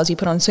about ourselves. You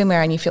put on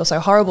swimwear and you feel so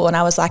horrible. And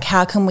I was like,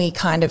 how can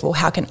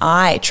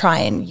I try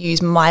and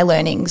use my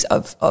learnings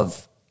of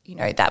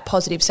that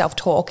positive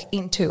self-talk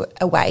into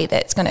a way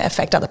that's going to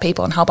affect other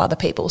people and help other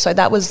people? So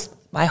that was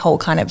my whole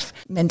kind of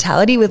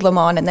mentality with Le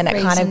Mans, and then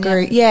it kind of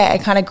grew. Yeah,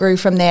 it kind of grew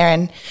from there,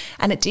 and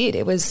it did.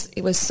 It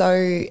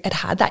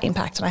had that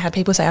impact, and I had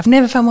people say, "I've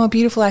never felt more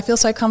beautiful. I feel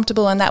so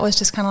comfortable," and that was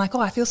just kind of like, oh,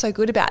 I feel so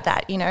good about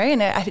that,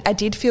 and I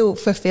did feel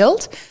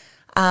fulfilled.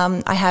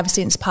 I have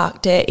since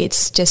parked it.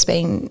 It's just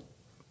been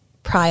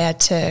prior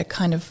to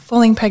kind of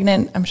falling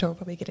pregnant. I'm sure we'll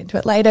probably get into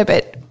it later,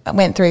 but I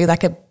went through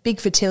like a big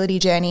fertility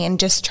journey and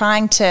just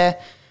trying to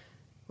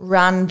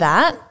run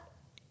that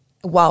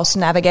whilst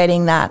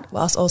navigating that,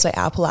 whilst also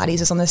Our Pilates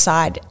is on the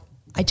side.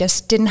 I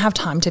just didn't have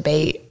time to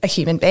be a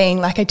human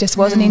being. Like, it just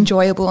wasn't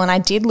enjoyable, and I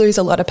did lose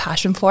a lot of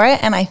passion for it.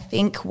 And I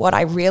think what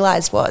I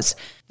realised was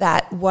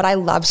that what I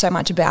loved so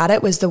much about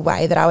it was the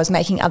way that I was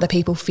making other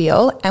people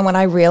feel. And when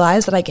I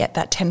realised that I get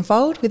that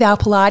tenfold with Our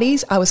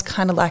Pilates, I was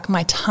kind of like,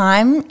 my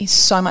time is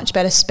so much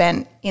better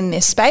spent in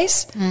this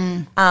space.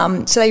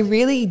 So they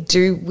really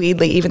do,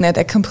 weirdly, even though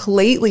they're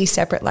completely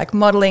separate, like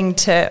modelling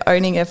to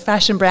owning a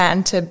fashion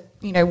brand to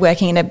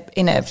working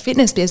in a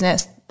fitness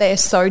business, they're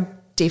so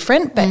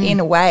different, but in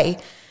a way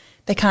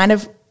they kind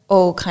of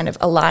all kind of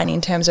align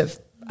in terms of,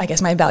 I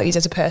guess, my values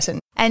as a person.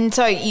 And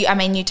so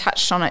you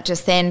touched on it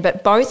just then,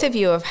 but both of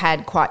you have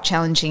had quite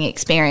challenging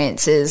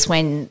experiences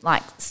when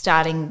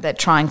starting the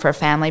trying for a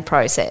family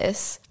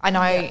process. I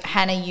know,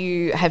 Hannah,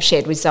 you have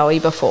shared with Zoe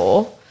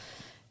before.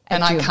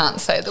 And I can't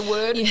say the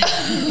word. Yeah.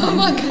 I'm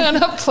like,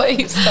 Hannah,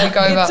 please take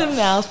over. It's a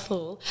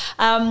mouthful.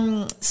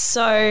 I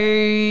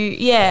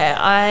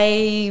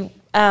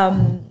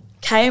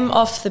came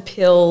off the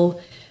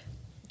pill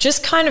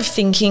just kind of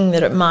thinking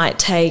that I knew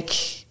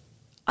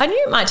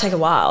it might take a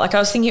while. Like, I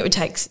was thinking it would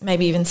take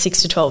maybe even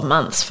 6 to 12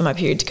 months for my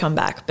period to come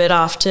back. But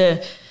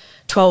after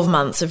 12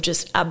 months of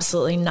just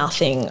absolutely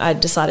nothing, I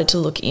decided to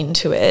look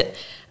into it.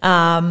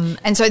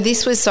 And so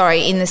this was,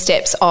 in the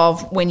steps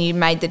of when you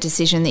made the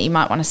decision that you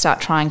might want to start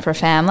trying for a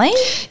family?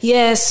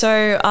 Yeah,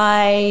 so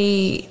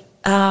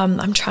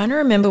I'm trying to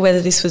remember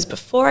whether this was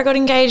before I got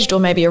engaged or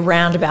maybe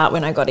around about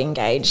when I got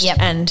engaged. Yep.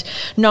 And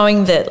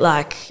knowing that,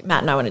 like,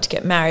 Matt and I wanted to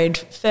get married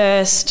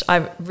first,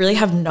 I really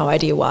have no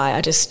idea why.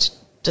 I just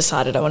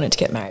decided I wanted to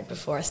get married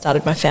before I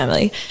started my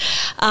family.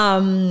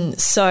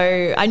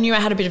 So I knew I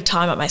had a bit of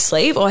time up my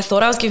sleeve, or I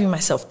thought I was giving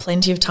myself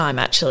plenty of time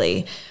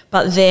actually.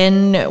 But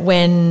then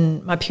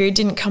when my period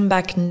didn't come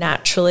back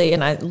naturally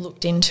and I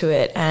looked into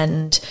it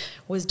and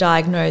was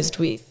diagnosed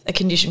with a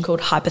condition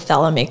called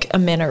hypothalamic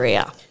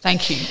amenorrhea.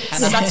 Thank you,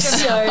 Hannah.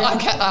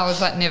 I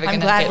was like never going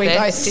to get there. I'm glad we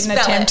both didn't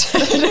attempt.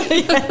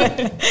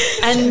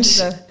 And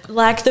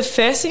like the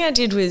first thing I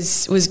did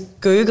was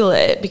Google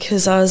it,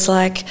 because I was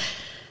like,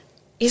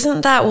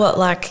 isn't that what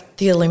like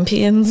the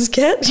Olympians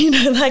get? You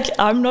know, like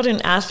I'm not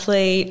an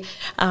athlete.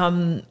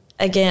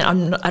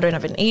 Again, I don't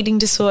have an eating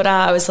disorder.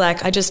 I was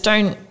like, I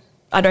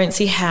don't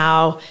see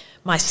how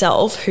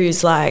myself,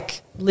 who's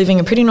like living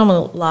a pretty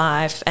normal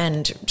life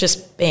and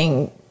just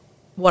being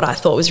what I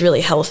thought was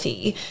really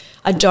healthy,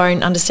 I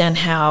don't understand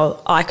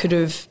how I could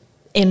have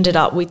ended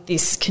up with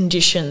this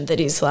condition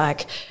that is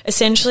like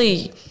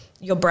essentially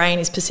your brain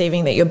is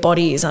perceiving that your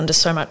body is under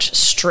so much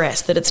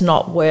stress that it's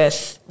not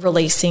worth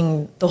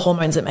releasing the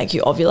hormones that make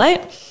you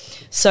ovulate.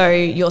 So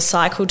your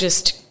cycle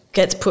just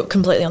gets put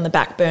completely on the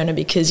back burner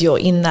because you're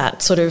in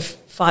that sort of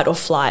fight or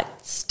flight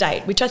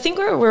state, which I think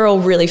we're all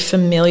really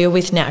familiar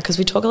with now, because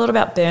we talk a lot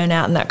about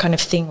burnout and that kind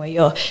of thing where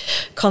you're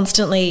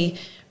constantly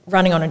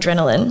running on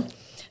adrenaline.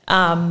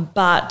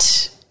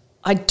 But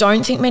I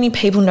don't think many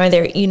people know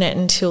they're in it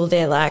until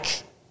they're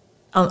like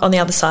on the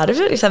other side of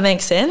it, if that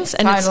makes sense.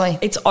 And totally.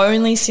 It's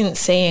only since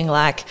seeing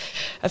like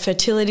a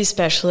fertility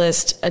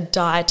specialist, a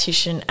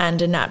dietitian and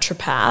a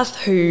naturopath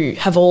who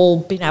have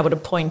all been able to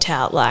point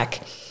out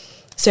like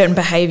certain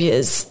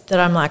behaviours that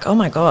I'm like, oh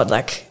my God,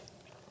 like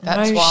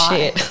that's no why.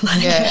 shit.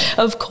 Like,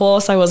 of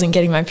course I wasn't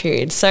getting my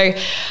period. So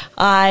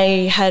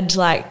I had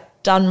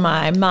like done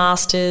my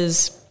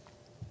master's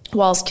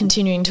whilst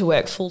continuing to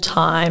work full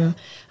time.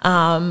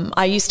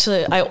 I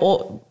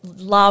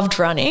loved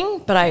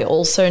running, but I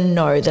also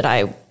know that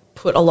I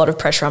put a lot of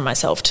pressure on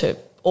myself to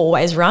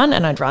always run,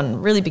 and I'd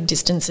run really big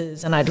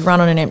distances and I'd run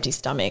on an empty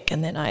stomach,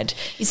 and then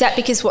Is that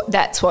because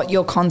that's what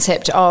your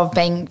concept of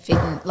being fit,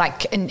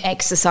 like an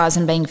exercise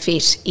and being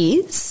fit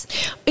is?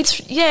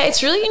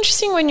 It's really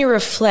interesting when you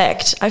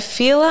reflect. I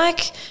feel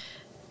like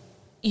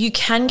you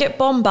can get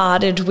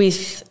bombarded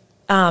with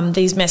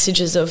these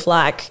messages of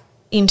like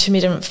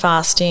intermittent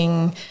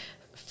fasting,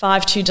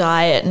 5-2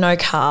 diet, no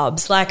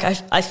carbs. Like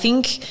I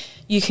think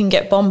you can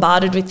get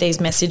bombarded with these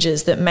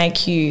messages that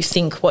make you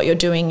think what you're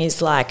doing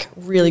is like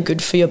really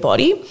good for your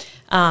body.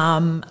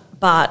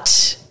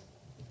 But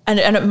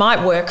it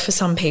might work for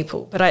some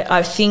people, but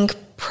I think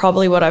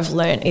probably what I've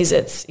learned is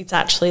it's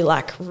actually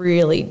like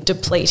really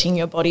depleting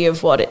your body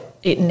of what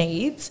it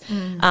needs.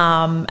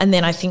 And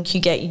then I think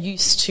you get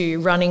used to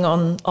running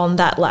on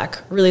that like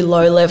really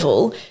low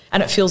level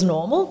and it feels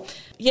normal.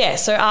 Yeah,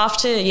 so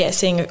after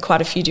seeing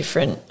quite a few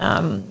different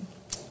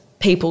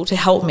people to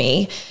help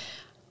me,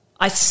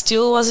 I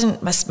still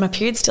wasn't, my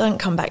period still hadn't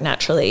come back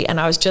naturally, and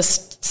I was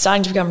just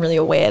starting to become really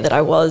aware that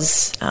I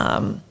was,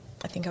 I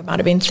think I might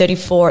have been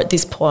 34 at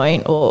this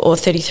point or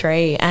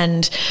 33,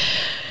 and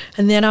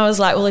then I was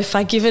like, well, if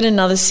I give it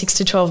another 6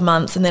 to 12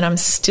 months and then I'm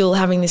still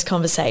having this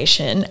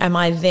conversation, am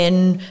I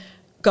then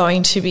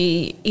going to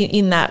be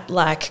in that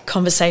like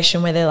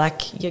conversation where they're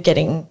like, you're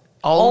getting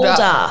older.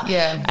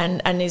 Yeah.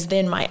 And is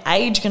then my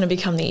age going to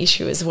become the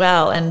issue as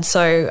well? And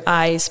so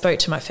I spoke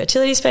to my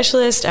fertility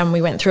specialist and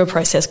we went through a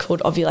process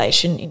called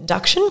ovulation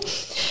induction,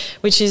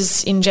 which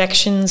is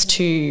injections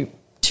to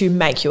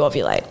make you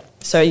ovulate.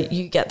 So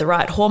you get the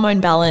right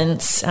hormone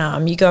balance,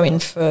 you go in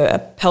for a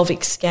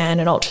pelvic scan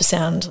and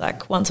ultrasound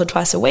like once or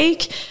twice a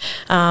week,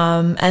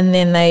 and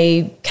then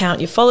they count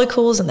your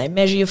follicles and they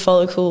measure your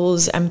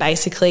follicles, and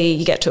basically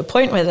you get to a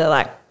point where they're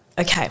like,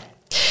 okay,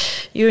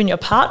 you and your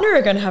partner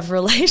are going to have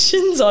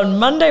relations on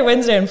Monday,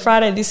 Wednesday and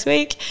Friday this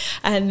week,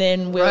 and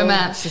then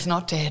romance is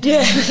not dead.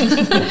 Yeah.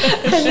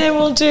 And then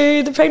we'll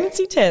do the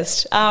pregnancy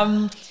test.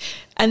 And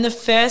the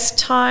first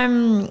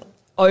time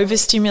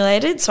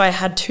overstimulated, so I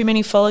had too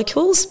many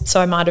follicles, so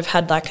I might have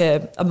had like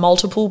a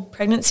multiple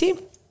pregnancy.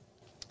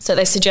 So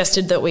they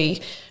suggested that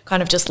we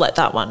kind of just let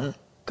that one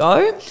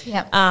go.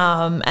 Yeah.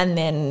 And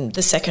then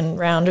the second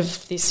round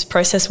of this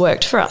process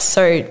worked for us.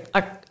 So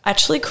I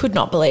actually could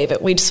not believe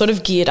it. We'd sort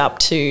of geared up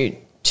to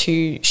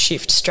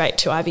shift straight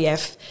to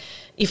IVF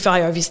if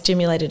I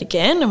overstimulated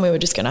again, and we were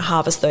just going to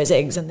harvest those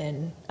eggs and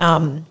then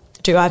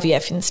do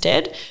IVF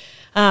instead.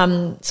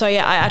 So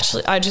yeah,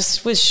 I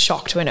just was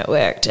shocked when it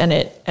worked, and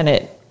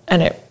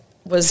it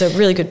was a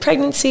really good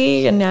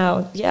pregnancy, and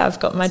now I've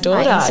got my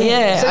daughter. Amazing.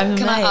 Yeah, So I'm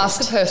can I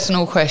ask a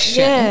personal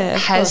question? Yeah,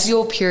 of Has course.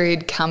 your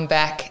period come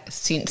back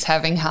since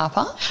having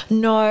Harper?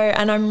 No,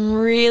 and I'm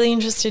really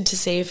interested to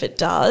see if it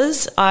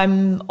does.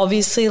 I'm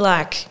obviously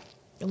like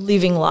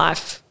living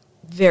life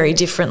very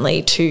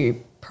differently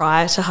to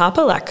prior to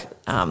Harper.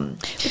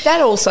 But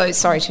that also,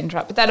 sorry to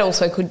interrupt, but that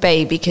also could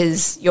be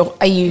because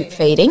are you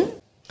feeding?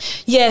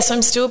 Yes,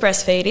 I'm still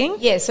breastfeeding.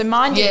 Yeah, so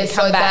mine didn't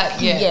come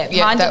back.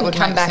 Mine didn't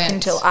come back sense.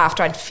 until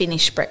after I'd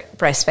finished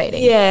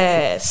breastfeeding.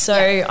 Yeah,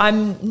 so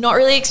I'm not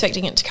really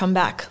expecting it to come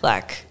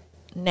back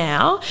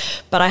now,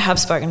 but I have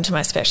spoken to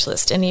my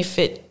specialist, and if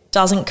it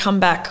doesn't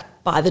come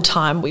back by the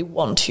time we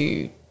want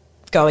to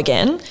go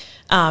again,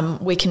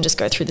 we can just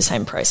go through the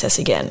same process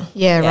again.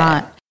 Yeah,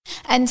 right.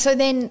 And so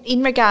then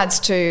in regards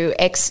to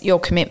your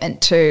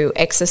commitment to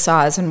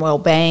exercise and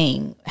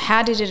wellbeing,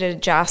 how did it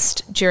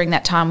adjust during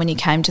that time when you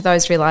came to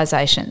those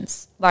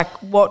realisations? Like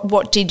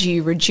what did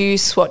you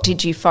reduce? What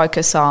did you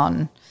focus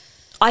on?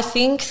 I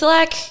think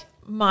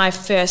my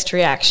first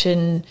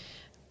reaction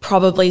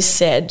probably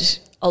said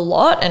a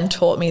lot and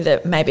taught me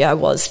that maybe I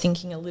was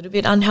thinking a little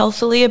bit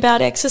unhealthily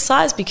about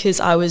exercise, because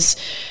I was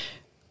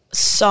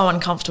so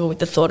uncomfortable with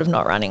the thought of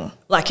not running.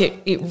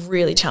 It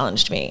really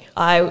challenged me.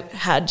 I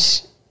had...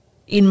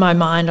 in my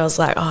mind, I was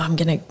like, I'm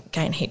going to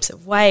gain heaps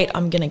of weight.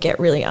 I'm going to get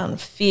really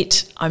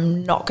unfit.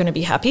 I'm not going to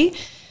be happy.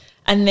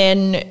 And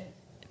then,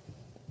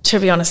 to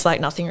be honest,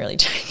 nothing really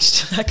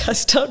changed. I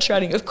stopped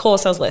running. Of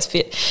course, I was less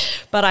fit,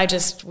 but I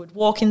just would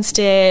walk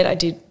instead. I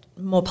did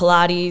more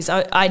Pilates.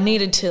 I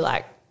needed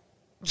to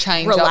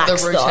change relax up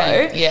the routine.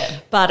 though. Yeah.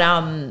 But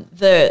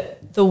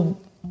the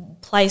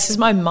places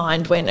my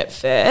mind went at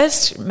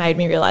first made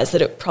me realise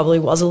that it probably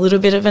was a little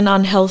bit of an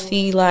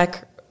unhealthy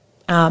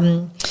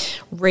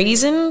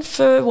reason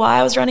for why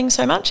I was running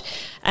so much.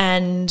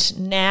 And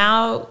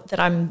now that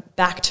I'm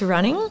back to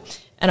running,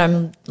 and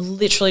I'm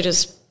literally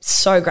just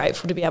so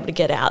grateful to be able to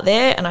get out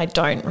there, and I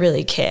don't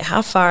really care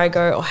how far I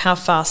go or how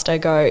fast I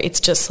go.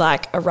 It's just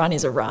a run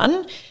is a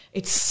run.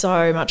 It's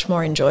so much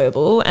more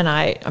enjoyable, and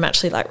I'm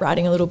actually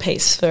writing a little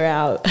piece for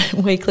our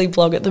weekly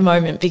blog at the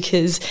moment,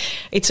 because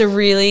it's a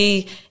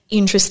really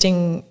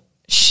interesting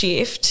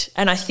shift.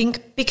 And I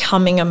think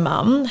becoming a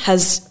mum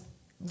has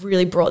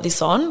really brought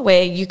this on,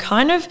 where you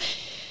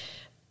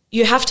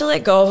have to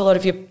let go of a lot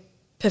of your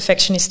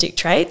perfectionistic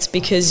traits,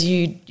 because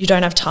you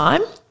don't have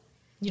time,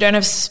 you don't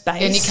have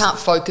space, and you can't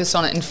focus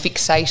on it and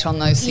fixate on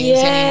those things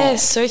anymore.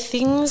 So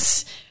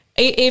things,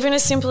 even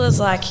as simple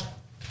as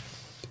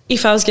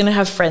if I was going to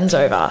have friends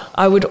over,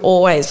 I would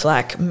always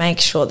make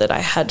sure that I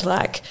had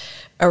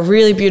a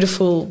really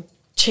beautiful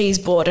cheese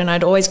board, and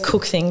I'd always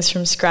cook things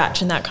from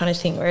scratch and that kind of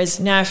thing. Whereas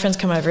now if friends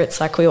come over, it's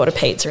we order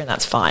pizza and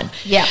that's fine.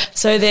 Yeah.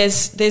 So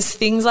there's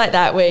things like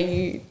that where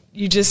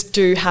you just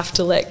do have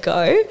to let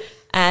go.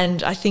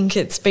 And I think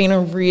it's been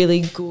a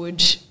really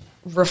good,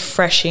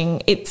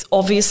 refreshing, it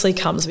obviously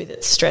comes with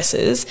its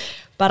stresses,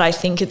 but I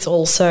think it's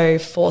also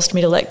forced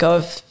me to let go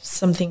of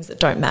some things that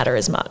don't matter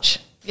as much.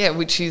 Yeah,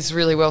 which is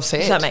really well said.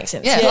 Does that make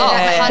sense? Yeah,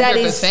 Yeah, 100%. that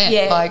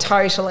is,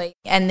 totally.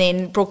 And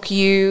then, Brooke,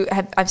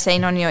 I've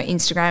seen on your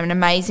Instagram an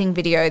amazing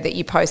video that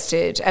you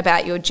posted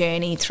about your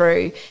journey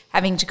through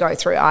having to go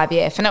through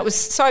IVF, and it was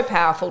so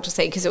powerful to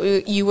see, because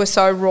you were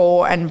so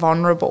raw and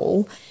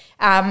vulnerable.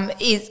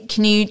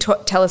 Can you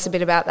tell us a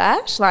bit about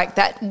that?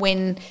 That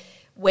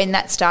when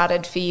that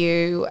started for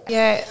you?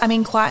 Yeah,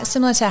 quite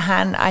similar to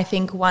Han. I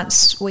think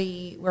once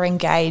we were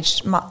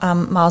engaged,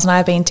 Miles and I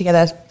have been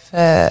together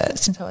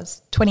since I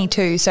was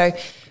 22, so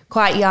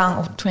quite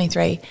young, or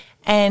 23.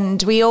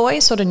 And we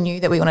always sort of knew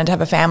that we wanted to have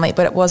a family,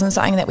 but it wasn't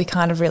something that we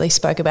kind of really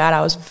spoke about.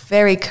 I was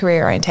very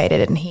career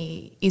orientated, and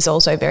he is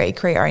also very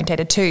career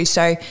orientated too.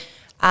 So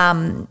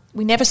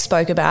we never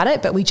spoke about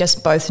it, but we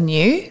just both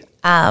knew.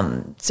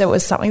 So it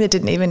was something that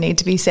didn't even need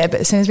to be said.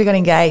 But as soon as we got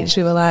engaged,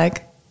 we were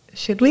like,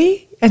 should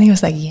we? And he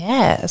was like,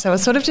 yeah. So it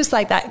was sort of just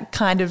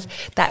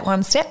that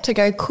one step to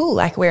go,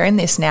 cool, we're in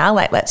this now,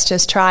 let's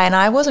just try. And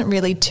I wasn't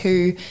really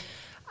too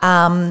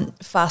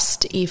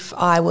fussed if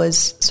I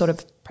was sort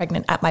of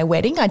pregnant at my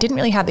wedding. I didn't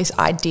really have this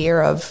idea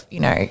of,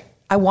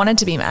 I wanted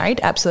to be married,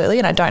 absolutely,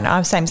 and I don't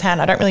know, same as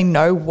Hannah, I don't really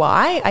know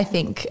why. I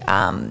think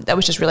that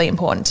was just really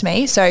important to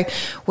me. So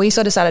we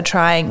sort of started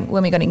trying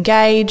when we got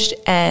engaged,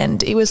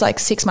 and it was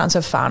 6 months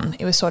of fun.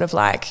 It was sort of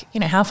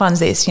how fun is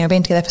this?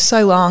 Been together for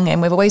so long, and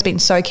we've always been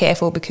so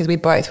careful because we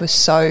both were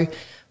so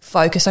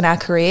focused on our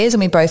careers,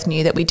 and we both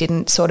knew that we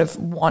didn't sort of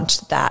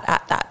want that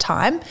at that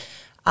time.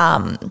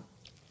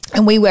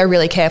 And we were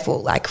really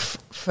careful,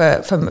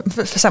 for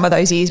some of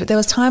those years. But there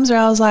was times where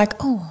I was like,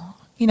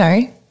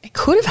 it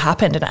could have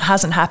happened and it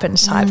hasn't happened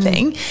type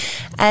thing.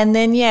 And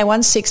then,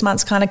 once 6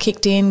 months kind of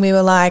kicked in, we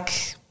were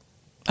like,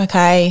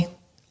 okay,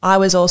 I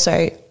was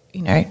also,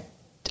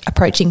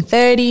 approaching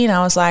 30, and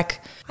I was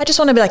like, I just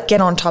want to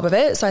get on top of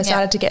it. So I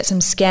started to get some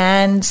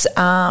scans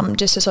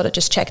just to sort of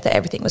just check that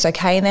everything was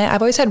okay in there.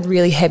 I've always had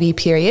really heavy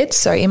periods.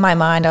 So in my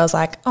mind, I was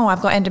like, oh,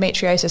 I've got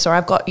endometriosis, or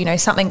I've got,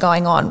 something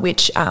going on,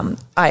 which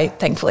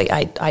thankfully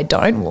I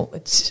don't. Well,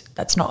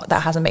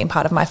 that hasn't been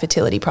part of my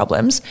fertility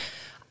problems.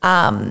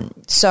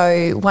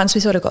 So once we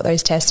sort of got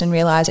those tests and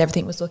realised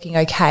everything was looking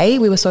okay,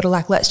 we were sort of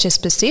like, let's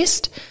just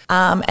persist.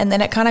 And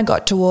then it kind of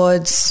got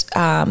towards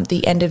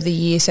the end of the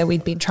year. So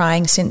we'd been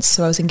trying since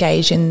I was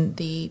engaged in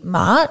the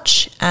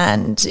March,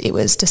 and it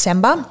was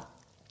December,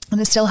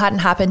 and it still hadn't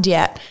happened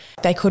yet.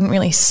 they couldn't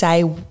really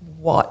say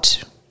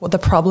what the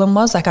problem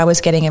was. Like I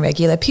was getting a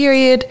regular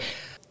period,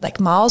 like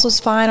Miles was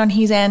fine on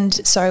his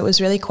end. So it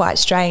was really quite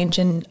strange.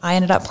 And I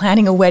ended up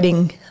planning a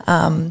wedding.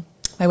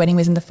 My wedding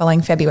was in the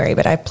following February,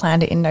 but I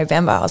planned it in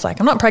November. I was like,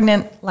 I'm not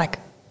pregnant. Like,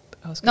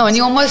 and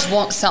you almost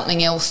want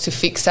something else to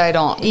fixate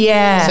on.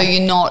 Yeah. So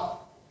you're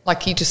not,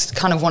 like, you just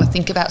kind of want to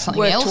think about something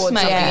Work else towards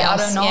maybe. something I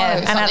else. don't know.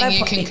 Yeah. Something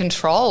you can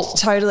control.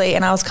 Totally.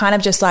 And I was kind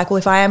of just like, well,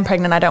 if I am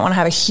pregnant, I don't want to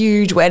have a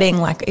huge wedding.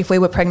 Like if we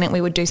were pregnant,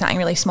 we would do something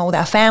really small with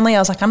our family. I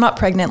was like, I'm not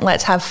pregnant.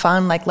 Let's have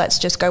fun. Like, let's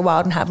just go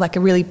wild and have like a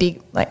really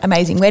big, like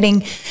amazing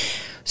wedding.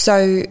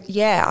 So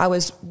yeah, I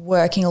was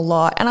working a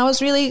lot and I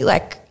was really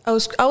like, I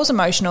was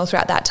emotional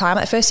throughout that time.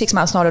 The first 6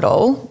 months, not at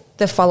all.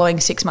 The following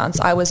 6 months,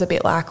 I was a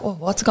bit like, oh,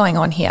 what's going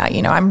on here?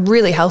 You know, I'm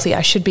really healthy.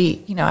 I should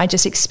be, you know, I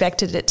just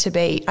expected it to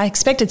be, I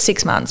expected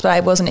 6 months, but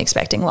I wasn't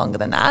expecting longer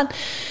than that.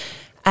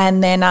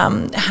 And then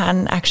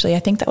Han actually, I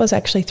think that was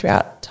actually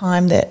throughout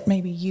time that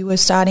maybe you were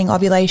starting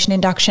ovulation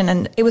induction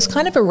and it was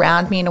kind of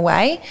around me in a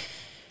way.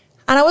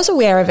 And I was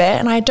aware of it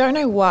and I don't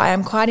know why.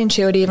 I'm quite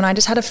intuitive and I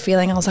just had a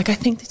feeling. I was like, I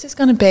think this is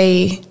going to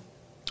be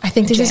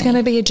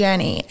a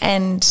journey.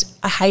 And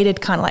I hated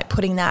kind of like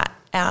putting that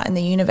out in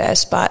the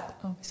universe, but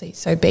obviously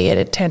so be it.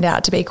 It turned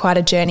out to be quite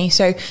a journey.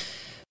 So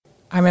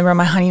I remember on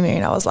my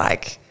honeymoon, I was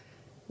like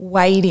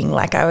waiting,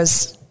 like I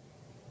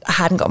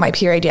hadn't got my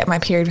period yet. My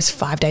period was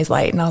 5 days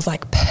late and I was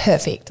like,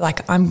 perfect.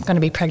 Like I'm going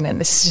to be pregnant.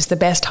 This is just the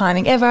best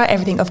timing ever.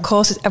 Everything, of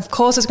course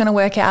it's going to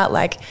work out.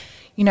 Like,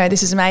 you know,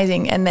 this is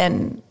amazing. And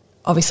then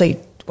obviously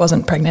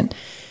wasn't pregnant.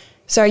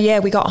 So yeah,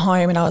 we got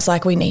home and I was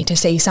like, we need to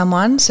see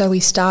someone. So we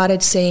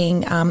started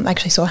seeing,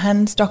 actually saw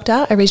Han's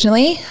doctor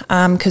originally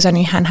because I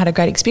knew Han had a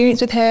great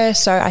experience with her.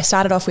 So I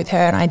started off with her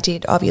and I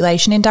did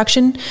ovulation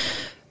induction.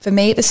 For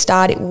me at the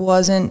start, it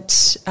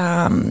wasn't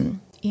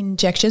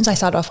injections. I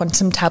started off on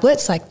some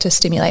tablets like to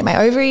stimulate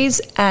my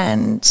ovaries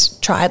and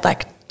tried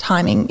like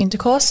timing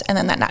intercourse. And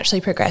then that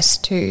naturally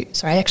progressed to,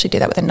 I actually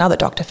did that with another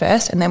doctor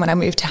first. And then when I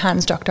moved to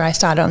Han's doctor, I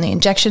started on the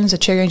injections, the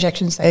trigger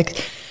injections. So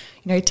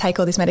you know, take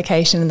all this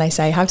medication and they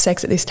say have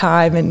sex at this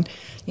time and,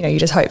 you know, you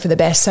just hope for the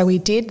best. So we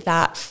did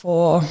that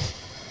for, oh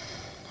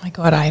my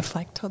God, I've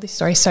like told this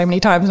story so many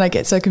times and I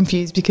get so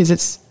confused because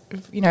it's,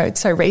 you know, it's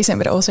so recent,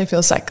 but it also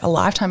feels like a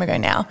lifetime ago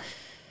now.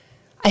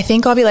 I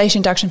think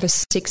ovulation induction for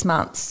 6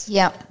 months.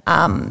 Yeah.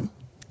 And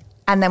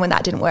then when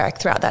that didn't work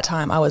throughout that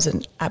time, I was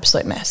an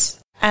absolute mess.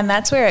 And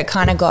that's where it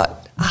kind of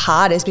got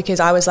hard is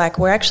because I was like,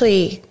 we're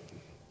actually,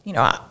 you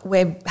know,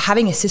 we're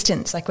having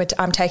assistance, like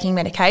I'm taking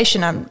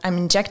medication, I'm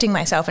injecting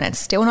myself and it's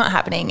still not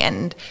happening.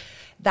 And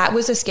that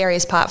was the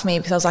scariest part for me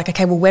because I was like,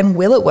 okay, well, when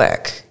will it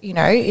work? You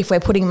know, if we're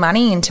putting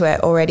money into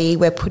it already,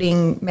 we're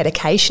putting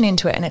medication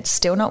into it and it's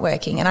still not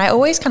working. And I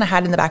always kind of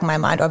had in the back of my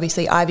mind,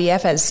 obviously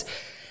IVF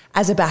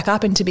as a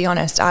backup. And to be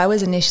honest, I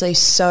was initially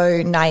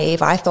so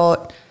naive. I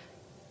thought,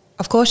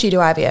 of course you do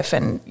IVF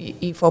and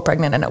you fall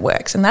pregnant and it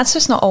works. And that's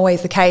just not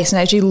always the case. And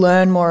as you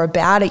learn more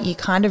about it, you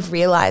kind of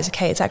realize,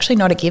 okay, it's actually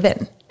not a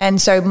given. And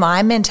so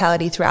my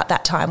mentality throughout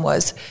that time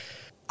was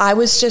I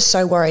was just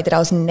so worried that I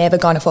was never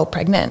going to fall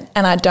pregnant.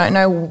 And I don't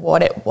know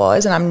what it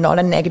was. And I'm not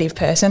a negative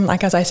person.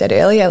 Like, as I said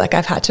earlier, like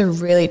I've had to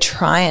really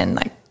try and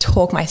like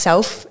talk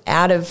myself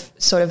out of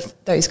sort of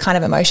those kind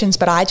of emotions.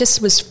 But I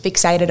just was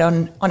fixated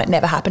on it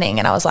never happening.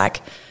 And I was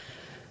like,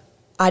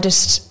 I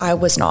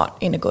was not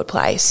in a good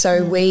place.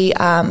 So we,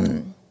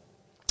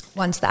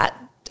 once that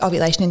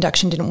ovulation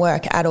induction didn't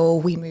work at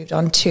all, we moved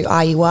on to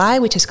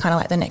IUI, which is kind of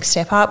like the next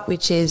step up,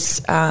 which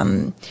is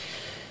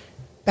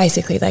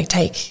basically they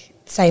take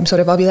same sort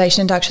of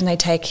ovulation induction. They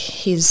take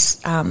his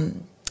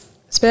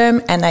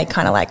sperm and they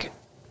kind of like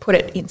put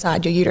it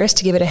inside your uterus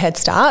to give it a head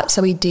start.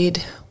 So we did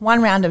one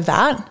round of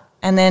that.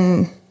 And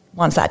then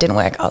once that didn't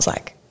work, I was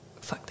like,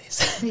 fuck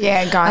this.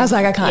 Yeah, I was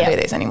like, I can't do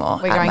this anymore.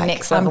 We're going like,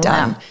 next level I'm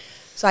done. now.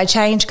 So I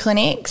changed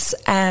clinics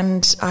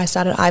and I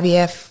started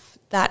IVF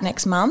that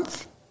next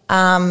month,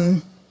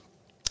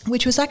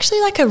 which was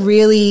actually like it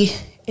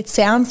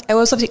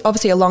was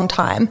obviously a long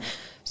time.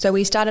 So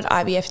we started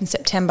IVF in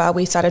September.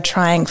 We started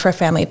trying for a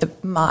family the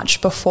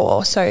March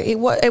before. So it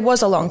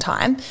was a long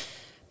time.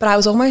 But I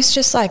was almost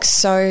just like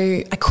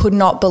I could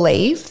not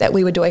believe that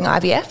we were doing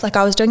IVF. Like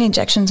I was doing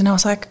injections and I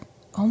was like,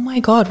 oh my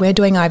God, we're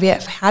doing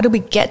IVF. How did we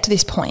get to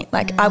this point?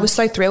 Like I was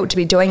so thrilled to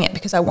be doing it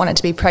because I wanted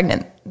to be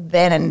pregnant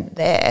then and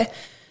there.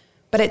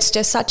 But it's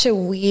just such a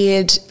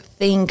weird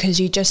thing because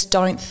you just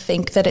don't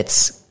think that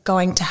it's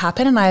going to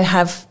happen. And I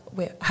have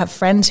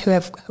friends who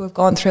have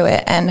gone through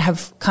it and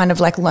have kind of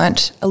like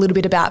learnt a little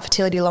bit about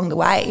fertility along the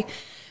way.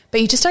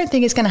 But you just don't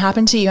think it's going to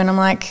happen to you. And I'm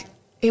like,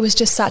 it was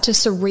just such a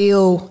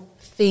surreal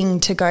thing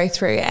to go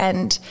through.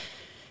 And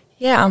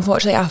yeah,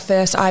 unfortunately our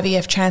first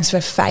IVF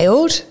transfer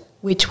failed,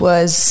 which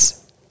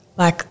was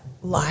like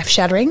life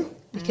shattering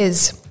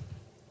because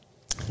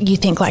you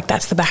think like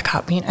that's the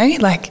backup, you know,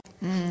 like.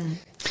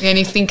 And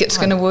you think it's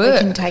going to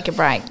work. We can take a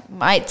break.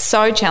 It's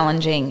so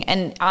challenging.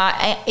 And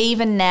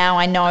even now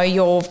I know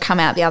you've come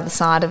out the other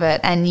side of it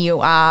and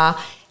you are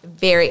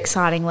very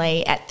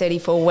excitingly at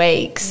 34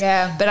 weeks.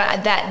 Yeah. But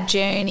that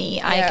journey,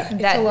 it's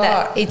a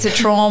lot. it's a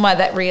trauma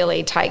that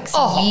really takes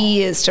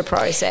years to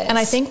process. And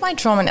I think my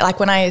trauma, like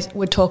when I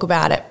would talk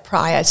about it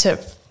prior to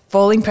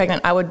falling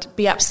pregnant, I would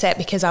be upset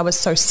because I was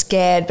so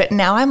scared. But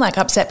now I'm like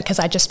upset because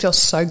I just feel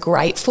so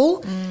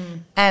grateful.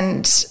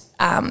 And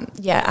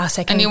our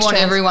second. And you want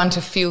everyone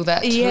to feel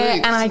that too. Yeah,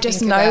 and I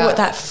just know what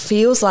that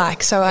feels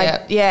like. So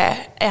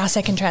our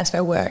second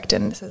transfer worked,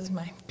 and this is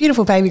my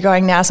beautiful baby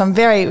growing now. So I'm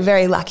very,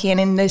 very lucky. And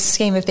in the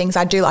scheme of things,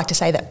 I do like to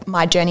say that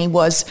my journey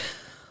was,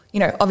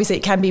 obviously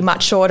it can be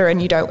much shorter,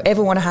 and you don't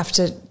ever want to have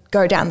to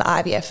go down the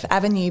IVF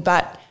avenue.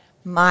 But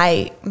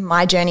my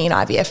journey in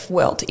IVF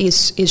world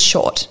is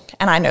short,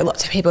 and I know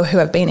lots of people who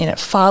have been in it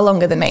far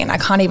longer than me, and I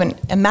can't even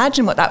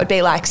imagine what that would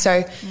be like.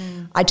 So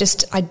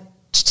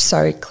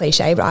so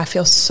cliche, but I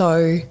feel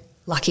so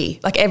lucky.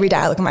 Like every day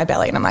I look at my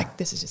belly and I'm like,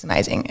 this is just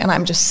amazing. And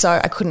I'm just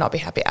I could not be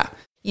happier.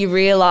 You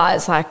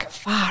realise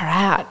far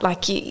out,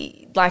 like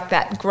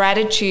that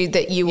gratitude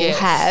that you will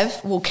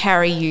have will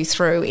carry you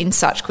through in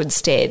such good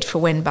stead for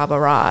when Bub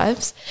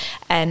arrives,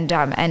 and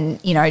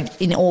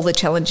in all the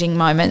challenging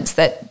moments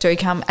that do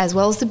come, as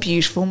well as the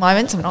beautiful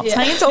moments. I'm not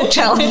saying it's all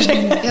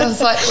challenging. I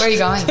was like, where are you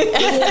going?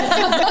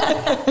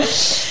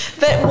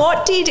 But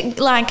what did,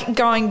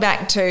 going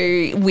back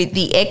to with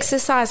the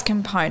exercise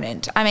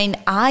component, I mean,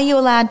 are you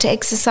allowed to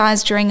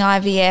exercise during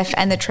IVF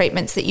and the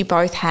treatments that you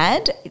both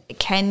had?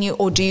 Can you,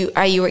 or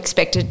are you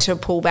expected to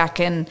pull back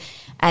and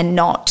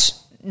not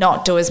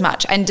do as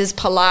much? And is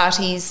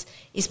Pilates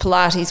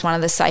one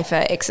of the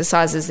safer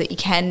exercises that you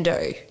can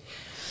do?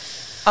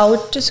 I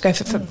would just go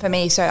for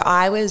me. So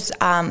I was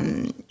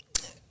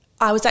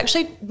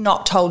actually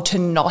not told to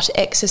not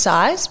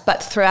exercise,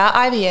 but throughout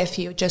IVF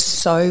you're just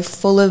so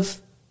full of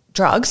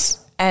drugs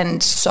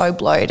and so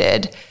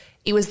bloated.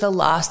 It was the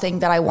last thing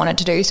that I wanted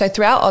to do. So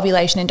throughout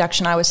ovulation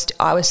induction, I was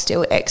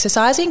still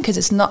exercising because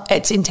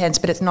it's intense,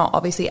 but it's not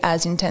obviously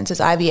as intense as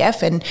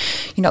IVF, and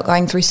you're not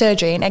going through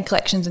surgery and egg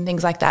collections and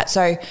things like that.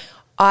 So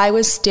I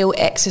was still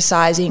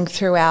exercising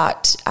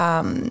throughout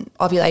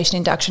ovulation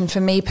induction. For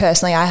me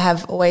personally, I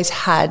have always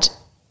had,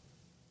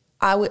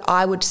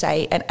 I would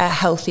say, a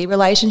healthy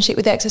relationship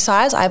with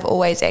exercise. I've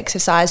always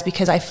exercised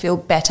because I feel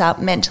better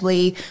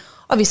mentally.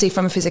 Obviously,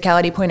 from a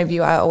physicality point of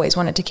view, I always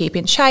wanted to keep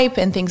in shape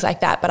and things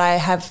like that, but I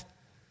have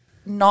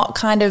not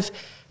kind of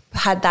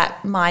had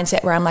that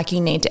mindset where I'm like,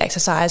 you need to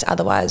exercise,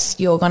 otherwise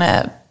you're going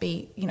to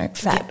be,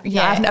 fat.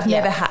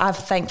 I've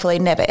thankfully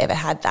never ever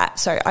had that.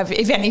 So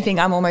if anything,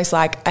 I'm almost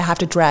like I have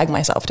to drag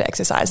myself to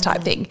exercise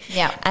type thing.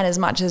 Yeah. And as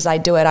much as I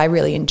do it, I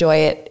really enjoy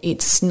it.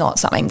 It's not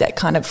something that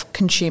kind of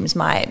consumes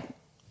my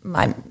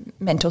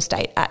mental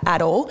state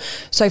at all.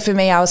 So for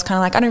me, I was kind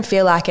of like, I don't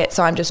feel like it,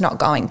 so I'm just not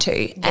going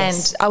to.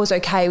 Yes. And I was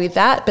okay with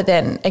that. But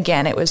then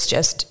again, it was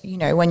just,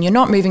 when you're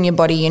not moving your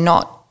body, you're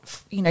not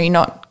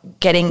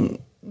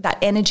getting that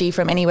energy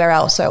from anywhere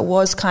else. So it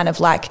was kind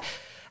of like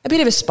a bit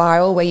of a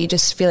spiral where you're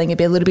just feeling a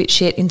little bit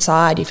shit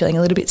inside. You're feeling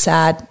a little bit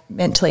sad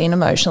mentally and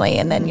emotionally,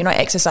 and then you're not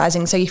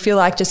exercising. So you feel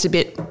like just a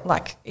bit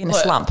like in a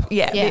slump.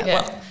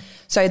 Yeah.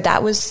 So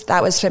that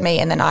was for me.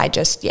 And then I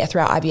just,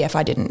 throughout IVF,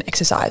 I didn't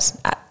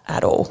exercise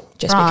at all,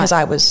 just because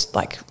I was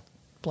like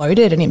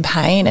bloated and in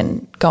pain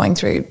and going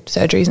through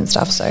surgeries and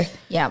stuff. So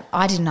yeah,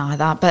 I didn't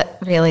either, but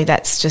really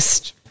that's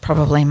just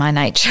probably my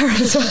nature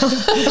as well.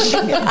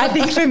 I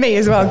think for me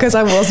as well, because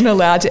I wasn't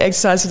allowed to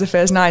exercise for the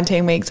first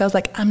 19 weeks. I was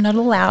like, I'm not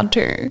allowed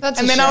to.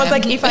 And then I was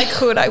like, if I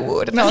could, I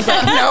would. And I was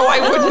like, no,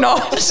 I would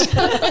not.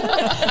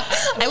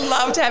 I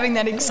loved having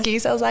that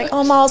excuse. I was like,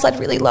 oh, Miles,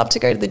 I'd really love to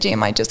go to the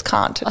gym. I just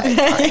can't today.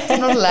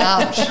 I'm not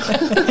allowed.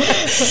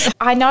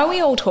 I know we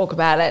all talk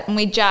about it, and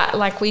we joke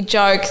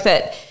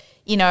that,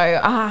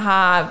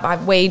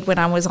 I weed when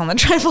I was on the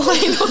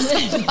trampoline or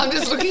something. I'm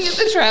just looking at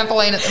the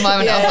trampoline at the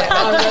moment.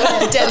 I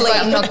was like, deadly.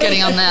 I'm not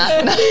getting on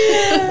that.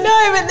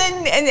 No, but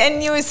then,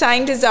 and you were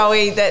saying to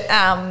Zoe that,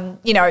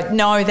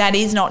 no, that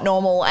is not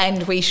normal,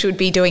 and we should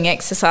be doing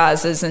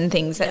exercises and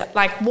things.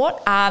 Like,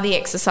 what are the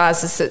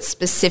exercises that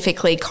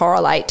specifically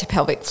correlate to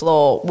pelvic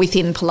floor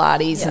within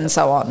Pilates and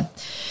so on?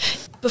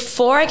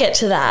 Before I get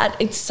to that,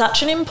 it's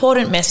such an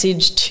important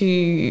message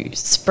to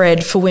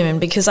spread for women,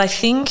 because I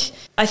think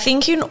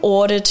in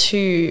order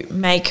to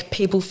make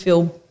people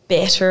feel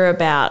better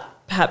about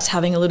perhaps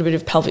having a little bit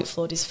of pelvic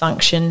floor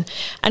dysfunction,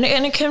 and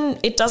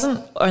it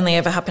doesn't only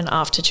ever happen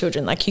after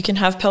children. Like, you can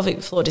have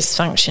pelvic floor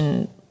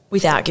dysfunction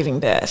without giving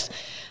birth,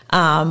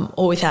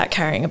 or without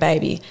carrying a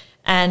baby.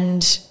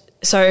 And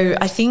so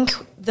I think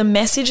the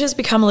message has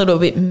become a little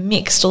bit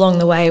mixed along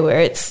the way, where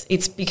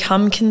it's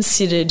become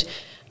considered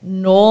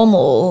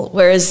normal,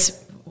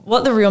 whereas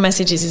what the real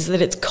message is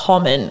that it's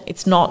common,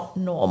 it's not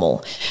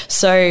normal.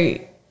 So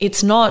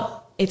it's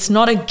not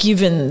a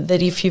given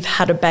that if you've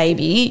had a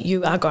baby,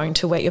 you are going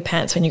to wet your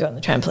pants when you go on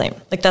the trampoline.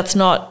 Like, that's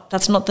not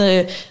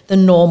the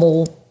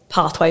normal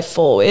pathway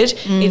forward.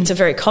 It's a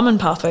very common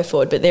pathway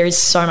forward, but there is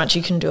so much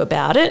you can do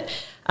about it.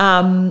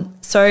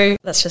 So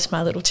that's just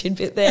my little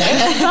tidbit there.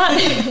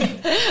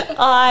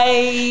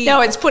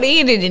 It's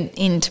putting it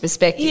into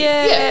perspective.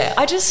 Yeah,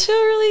 I just feel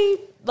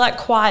really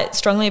quite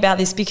strongly about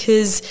this,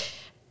 because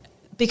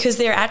because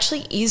there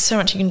actually is so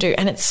much you can do,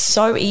 and it's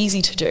so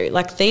easy to do.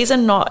 Like, these are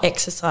not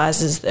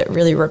exercises that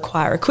really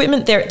require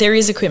equipment. There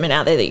is equipment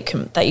out there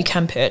that you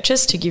can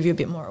purchase to give you a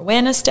bit more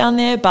awareness down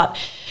there, but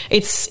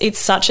it's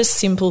such a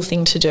simple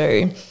thing to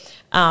do.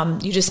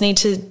 You just need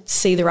to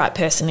see the right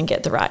person and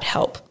get the right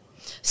help.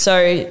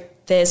 So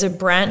there's a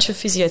branch of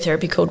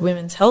physiotherapy called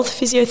women's health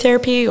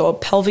physiotherapy or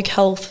pelvic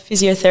health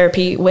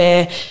physiotherapy,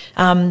 where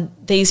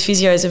these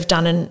physios have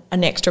done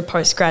an extra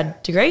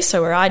postgrad degree.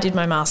 So where I did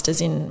my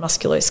master's in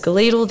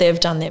musculoskeletal, they've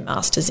done their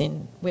master's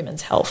in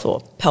women's health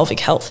or pelvic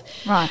health.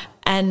 Right.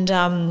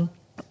 And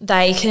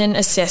they can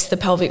assess the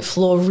pelvic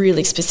floor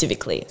really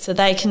specifically. So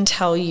they can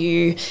tell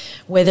you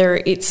whether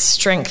it's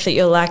strength that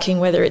you're lacking,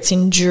 whether it's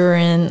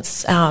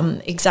endurance,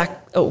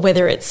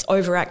 whether it's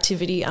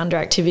overactivity,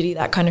 underactivity,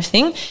 that kind of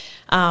thing.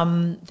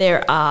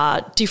 There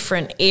are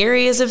different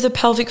areas of the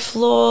pelvic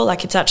floor.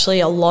 Like, it's actually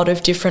a lot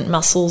of different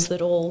muscles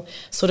that all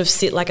sort of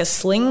sit like a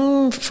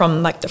sling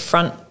from like the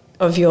front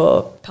of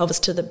your pelvis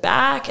to the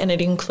back, and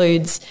it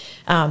includes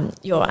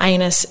your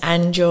anus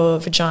and your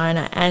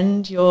vagina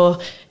and your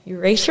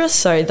urethra.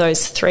 So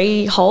those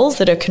 3 holes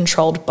that are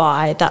controlled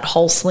by that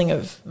whole sling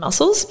of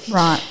muscles.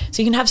 Right.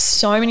 So you can have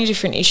so many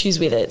different issues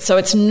with it. So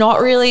it's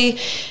not really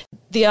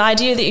the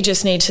idea that you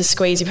just need to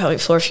squeeze your pelvic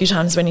floor a few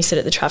times when you sit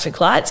at the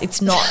traffic lights.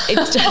 It's not.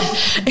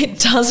 It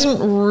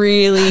doesn't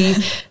really.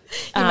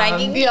 You're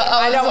making.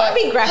 I don't want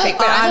to be graphic,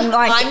 but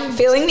I'm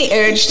feeling the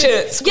urge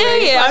to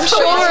squeeze. Yeah. I'm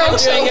sure we're all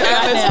doing it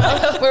right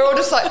now. We're all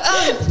just like,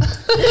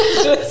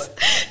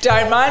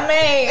 Don't mind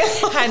me.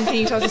 Han, can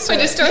you talk us through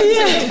we're just doing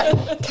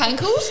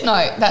cankles?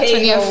 No, that's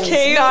when you have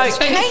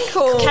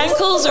cankles.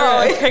 Cankles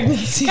are a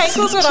pregnancy.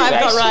 Cankles what I've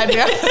got right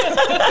now.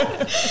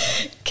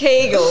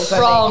 Kegels.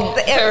 wrong,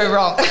 very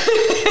wrong.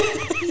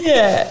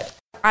 Yeah.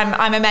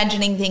 I'm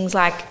imagining things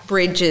like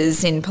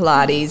bridges in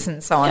Pilates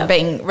and so on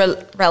being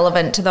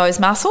relevant to those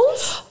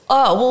muscles.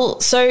 Oh, well,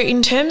 so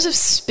in terms of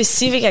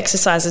specific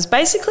exercises,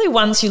 basically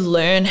once you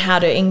learn how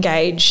to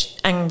engage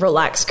and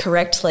relax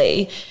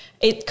correctly,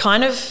 it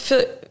kind of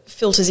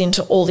filters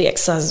into all the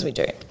exercises we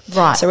do.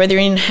 Right. So whether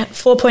you're in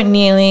 4-point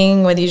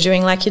kneeling, whether you're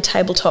doing like your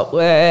tabletop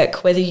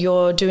work, whether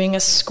you're doing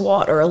a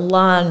squat or a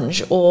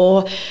lunge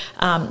or,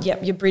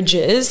 your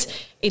bridges,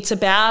 it's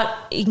about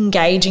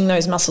engaging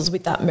those muscles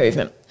with that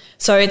movement.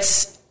 So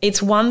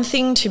it's one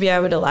thing to be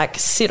able to like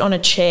sit on a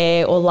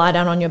chair or lie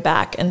down on your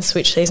back and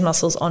switch these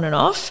muscles on and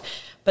off,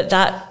 but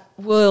that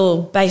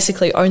will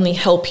basically only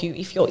help you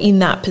if you're in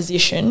that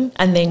position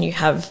and then you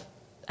have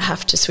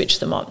to switch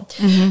them on.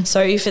 Mm-hmm.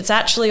 So if it's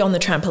actually on the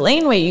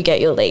trampoline where you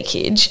get your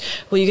leakage,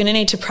 well, you're going to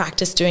need to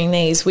practice doing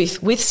these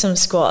with some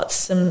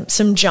squats,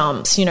 some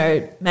jumps,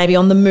 maybe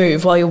on the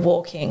move while you're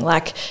walking,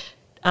 like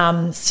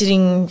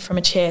sitting from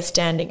a chair,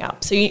 standing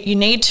up. So you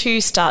need to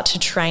start to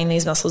train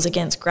these muscles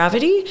against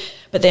gravity,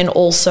 but then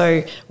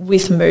also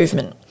with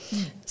movement.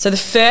 So the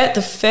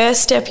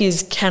first step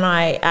is, can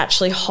I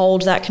actually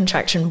hold that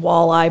contraction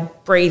while I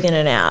breathe in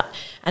and out?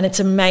 And it's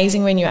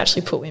amazing when you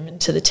actually put women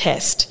to the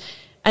test.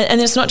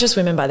 And it's not just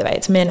women, by the way,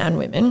 it's men and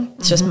women.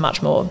 It's just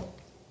much more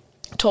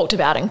talked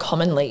about and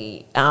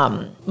commonly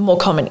more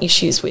common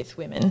issues with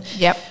women.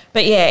 Yep.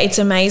 But yeah, it's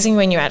amazing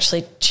when you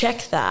actually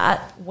check that,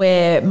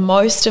 where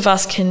most of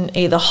us can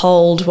either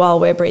hold while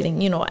we're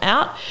breathing in or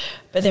out,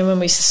 but then when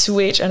we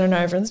switch, I don't know,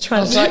 everyone's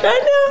trying to do it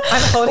right now.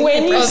 I'm holding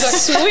when you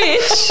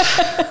switch,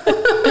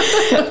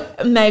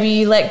 maybe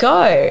you let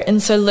go.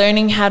 And so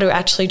learning how to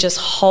actually just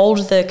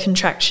hold the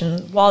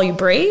contraction while you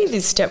breathe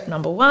is step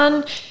number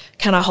 1.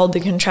 Can I hold the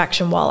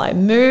contraction while I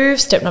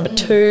move? Step number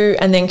 2.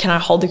 And then can I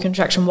hold the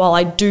contraction while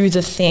I do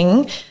the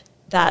thing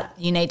that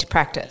you need to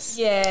practice?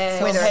 Yeah.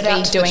 So whether it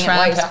be doing it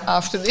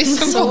after this.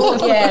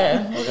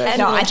 Yeah.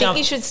 No, I think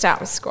you should start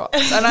with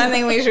squats. I don't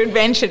think we should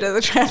venture to the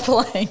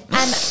trampoline.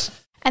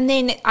 And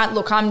then,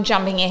 look, I'm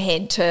jumping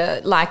ahead to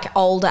like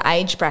older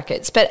age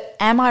brackets, but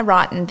am I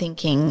right in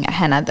thinking,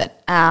 Hannah,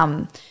 that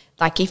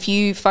like if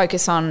you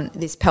focus on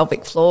this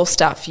pelvic floor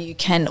stuff, you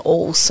can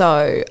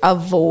also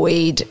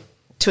avoid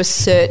to a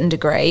certain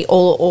degree,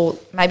 or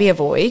maybe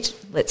avoid,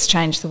 let's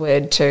change the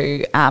word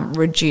to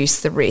reduce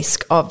the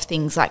risk of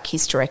things like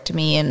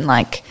hysterectomy and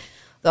like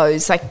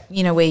those, like,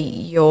 where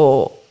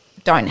you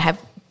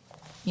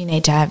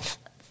need to have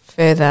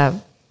further.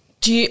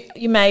 Do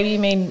you maybe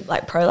mean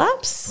like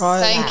prolapse?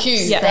 Thank you.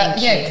 Yeah.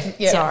 Thank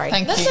you. Sorry.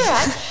 Thank That's you.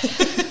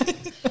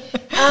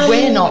 all right.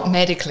 We're not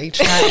medically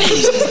trained.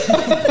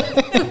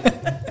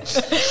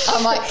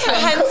 I'm like,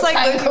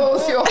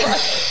 cankles, you're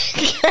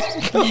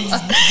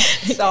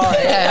Sorry.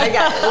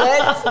 Okay,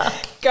 let's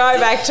go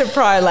back to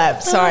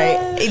prolapse.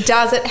 Sorry.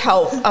 Does it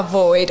help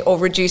avoid or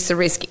reduce the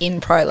risk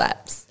in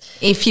prolapse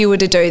if you were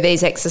to do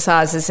these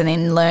exercises and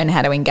then learn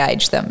how to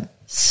engage them?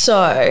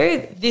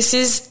 So this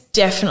is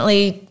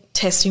definitely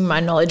testing my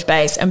knowledge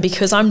base, and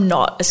because I'm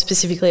not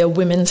specifically a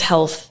women's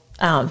health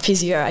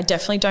physio, I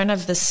definitely don't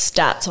have the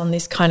stats on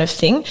this kind of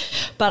thing,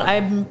 but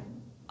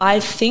I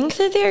think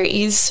that there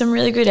is some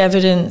really good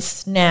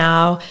evidence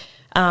now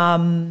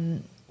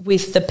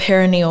with the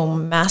perineal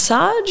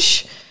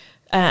massage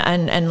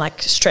and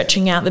like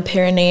stretching out the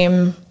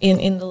perineum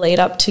in the lead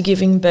up to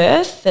giving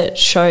birth that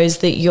shows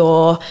that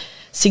you're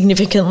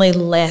significantly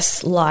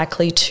less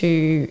likely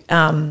to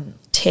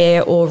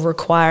tear or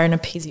require an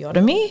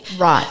episiotomy.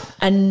 Right.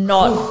 And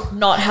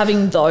not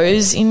having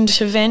those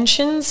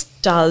interventions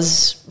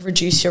does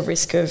reduce your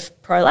risk of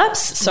prolapse.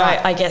 So Right.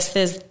 I guess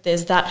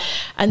there's that.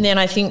 And then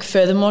I think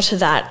furthermore to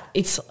that,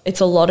 it's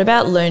a lot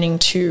about learning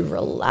to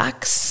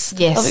relax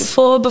Yes.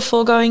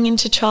 before going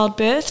into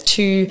childbirth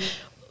to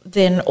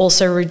then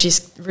also reduce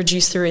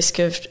the risk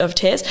of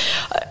tears.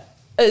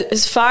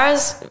 As far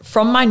as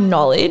from my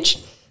knowledge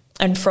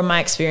and from my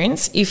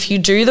experience, if you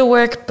do the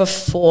work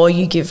before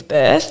you give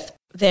birth,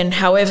 then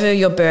however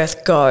your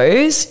birth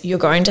goes, you're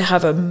going to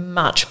have a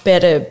much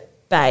better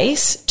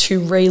base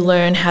to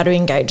relearn how to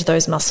engage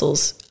those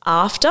muscles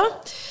after.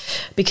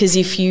 Because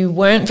if you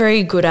weren't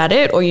very good at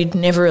it, or you'd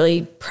never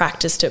really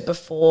practiced it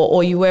before,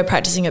 or you were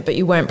practicing it but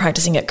you weren't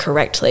practicing it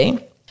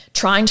correctly,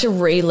 trying to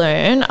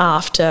relearn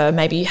after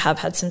maybe you have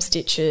had some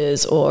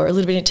stitches or a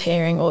little bit of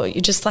tearing or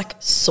you're just like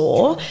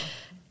sore,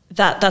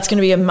 that's going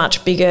to be a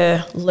much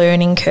bigger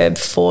learning curve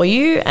for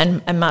you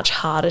and much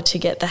harder to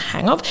get the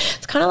hang of.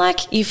 It's kind of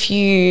like if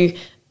you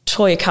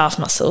tore your calf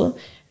muscle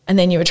and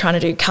then you were trying to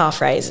do calf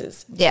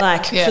raises,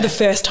 for the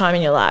first time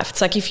in your life.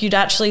 It's like if you'd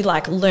actually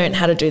like learned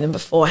how to do them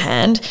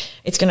beforehand,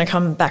 it's going to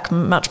come back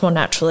much more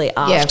naturally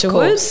afterwards. Yeah, of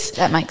course.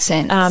 That makes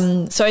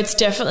sense. So it's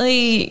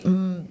definitely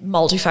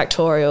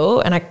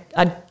multifactorial, and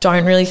I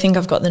don't really think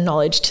I've got the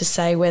knowledge to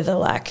say whether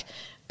like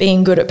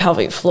being good at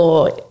pelvic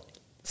floor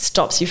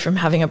stops you from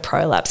having a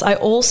prolapse. I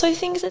also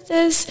think that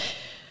there's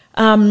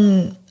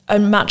a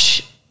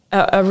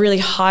really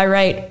high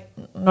rate,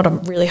 not a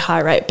really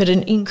high rate, but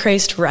an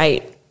increased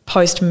rate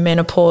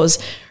post-menopause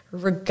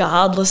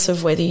regardless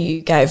of whether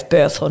you gave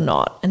birth or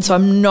not. And so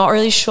I'm not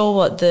really sure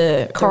what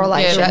the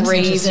correlation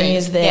reason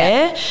is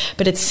there,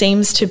 but it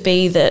seems to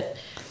be that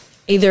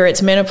either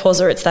it's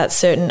menopause or it's that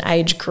certain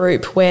age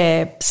group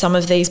where some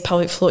of these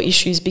pelvic floor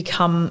issues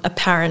become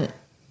apparent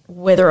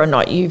whether or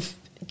not you've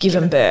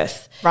given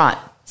birth. Right.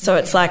 So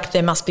it's like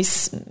there must be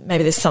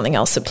maybe there's something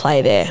else at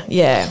play there.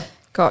 Yeah.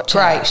 Gotcha.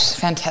 Great,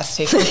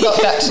 fantastic. We've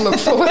got that to look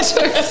forward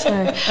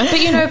to.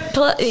 But you know,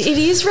 it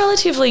is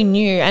relatively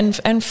new,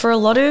 and for a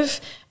lot of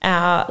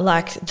our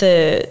like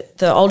the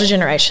older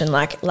generation,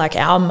 like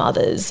our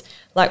mothers,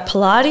 like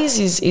Pilates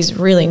is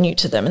really new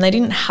to them, and they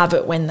didn't have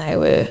it when they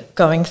were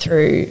going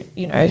through,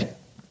 you know,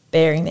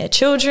 bearing their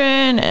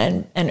children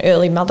and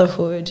early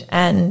motherhood,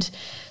 and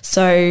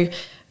so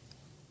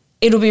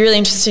it'll be really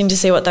interesting to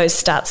see what those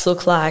stats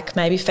look like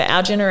maybe for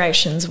our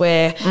generations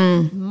where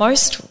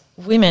most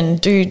women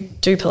do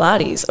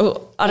Pilates.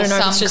 Or I don't know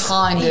if it's just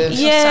kind of.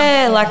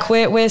 Yeah, like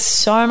we're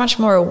so much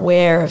more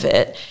aware of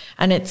it,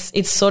 and it's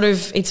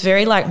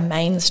very like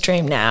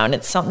mainstream now, and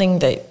it's something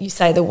that you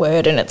say the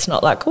word and it's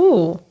not like,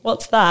 ooh,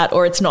 what's that?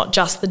 Or it's not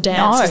just the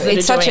dancers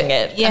that are doing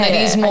it. Yeah, and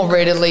it is more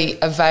readily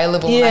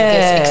available and I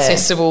guess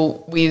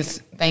accessible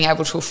with being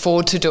able to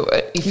afford to do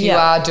it if you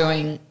are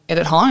doing it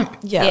at home.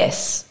 Yeah.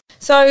 Yes.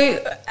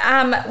 So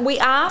we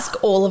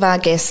ask all of our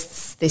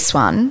guests this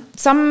one.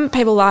 Some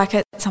people like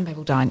it, some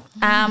people don't.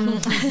 I'm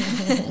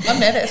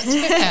nervous.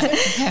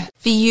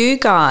 For you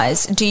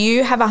guys, do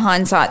you have a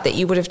hindsight that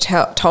you would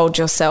have told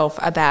yourself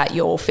about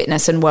your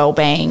fitness and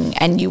wellbeing,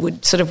 and you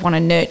would sort of want to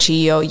nurture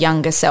your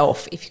younger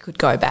self if you could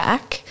go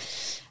back?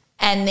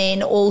 And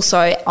then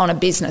also on a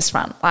business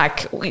front,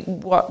 like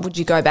what would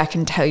you go back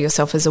and tell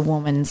yourself as a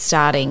woman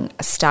starting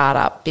a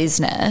startup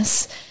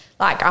business?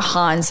 Like a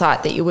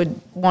hindsight that you would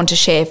want to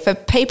share for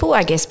people,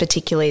 I guess,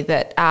 particularly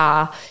that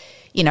are,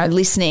 you know,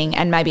 listening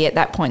and maybe at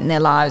that point in their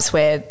lives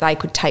where they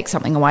could take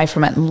something away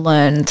from it and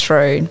learn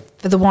through,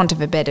 for the want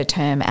of a better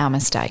term, our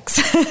mistakes.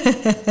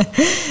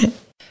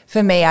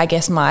 For me, I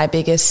guess my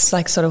biggest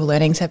like sort of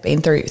learnings have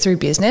been through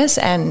business,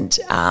 and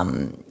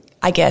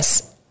I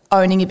guess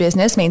owning a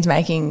business means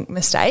making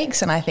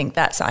mistakes, and I think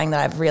that's something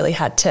that I've really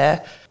had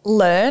to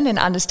learn and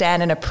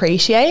understand and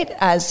appreciate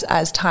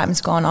as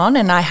time's gone on.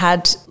 And I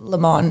had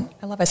Lamont,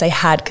 I love I say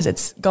had because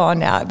it's gone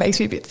now, it makes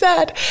me a bit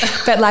sad,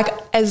 but like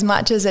as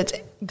much as it's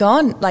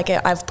gone, like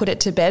I've put it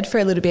to bed for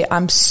a little bit,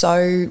 I'm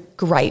so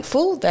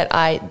grateful that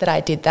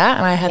I did that,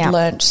 and I had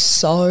learned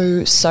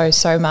so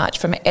much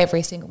from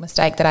every single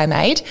mistake that I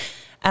made.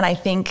 And I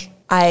think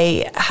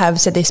I have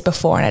said this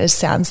before and it just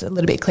sounds a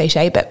little bit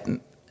cliche, but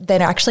they're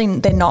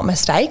not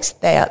mistakes.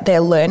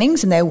 They're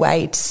learnings and they're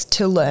ways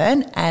to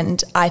learn.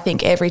 And I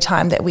think every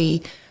time that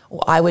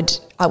I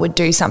would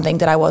do something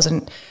that I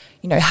wasn't,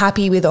 you know,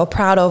 happy with or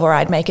proud of, or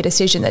I'd make a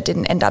decision that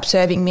didn't end up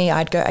serving me,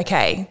 I'd go,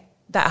 okay,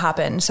 that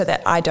happened, so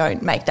that I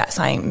don't make that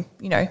same,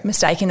 you know,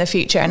 mistake in the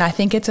future. And I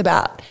think it's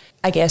about,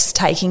 I guess,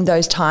 taking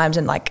those times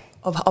and like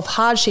of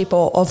hardship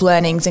or of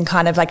learnings and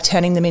kind of like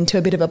turning them into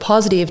a bit of a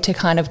positive to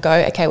kind of go,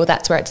 okay, well,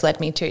 that's where it's led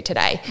me to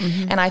today.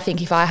 Mm-hmm. And I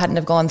think if I hadn't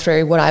have gone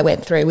through what I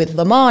went through with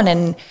Lamont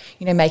and,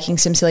 you know, making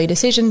some silly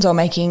decisions or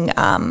making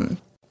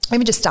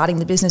even just starting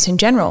the business in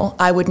general,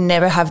 I would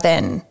never have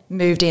then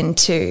moved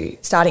into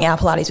starting Our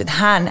Pilates with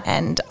Han.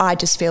 And I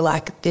just feel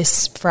like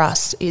this for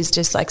us is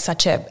just like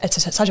such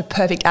a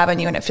perfect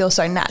avenue, and it feels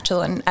so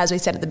natural. And as we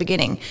said at the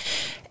beginning,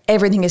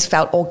 everything has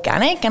felt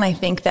organic, and I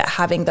think that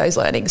having those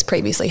learnings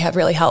previously have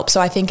really helped. So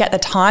I think at the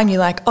time you're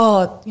like,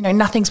 oh,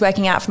 nothing's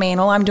working out for me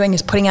and all I'm doing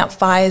is putting out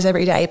fires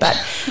every day. But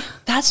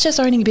that's just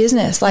owning a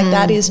business. Like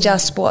that is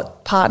just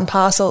what part and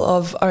parcel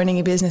of owning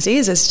a business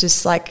is. It's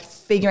just like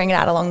figuring it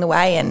out along the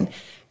way, and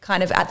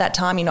kind of at that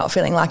time you're not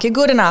feeling like you're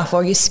good enough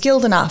or you're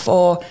skilled enough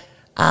or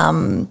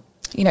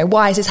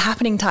why is this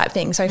happening type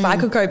thing. So if I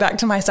could go back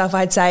to myself,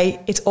 I'd say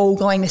it's all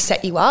going to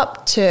set you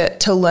up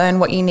to learn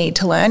what you need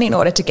to learn in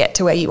order to get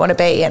to where you want to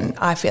be. And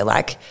I feel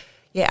like,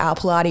 Our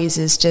Pilates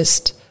is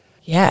just,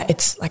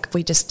 it's like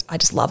I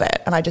just love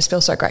it. And I just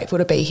feel so grateful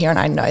to be here. And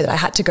I know that I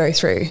had to go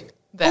through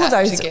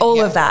all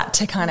of that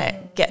to kind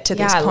of get to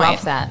this point. I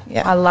love that.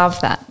 Yeah. I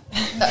love that.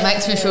 That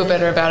makes me feel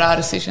better about our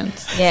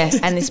decisions. Yeah,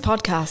 and this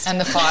podcast. And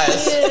the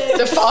fires.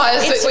 The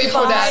fires that we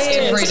put out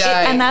every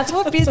day. And that's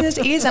what business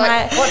is. And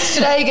what's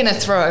today going to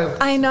throw?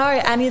 I know.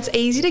 And it's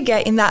easy to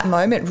get in that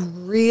moment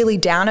really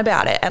down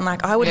about it. And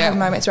like I would have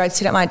moments where I'd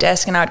sit at my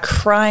desk and I'd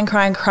cry and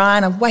cry and cry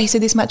and I've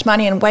wasted this much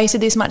money and wasted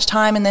this much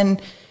time. And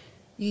then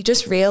you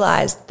just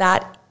realise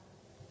that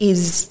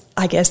is,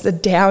 I guess, the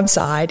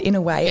downside in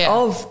a way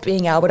of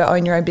being able to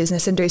own your own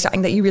business and do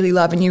something that you really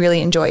love and you really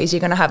enjoy. Is you're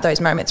going to have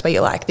those moments where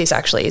you're like, this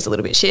actually is a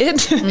little bit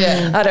shit.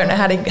 I don't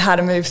know how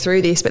to move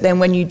through this. But then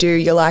when you do,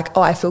 you're like,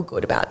 oh, I feel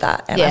good about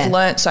that. And I've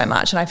learnt so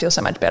much and I feel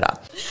so much better.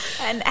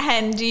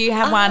 And do you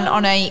have one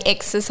on a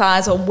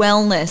exercise or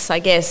wellness, I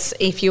guess,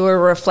 if you were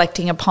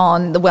reflecting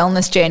upon the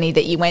wellness journey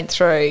that you went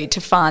through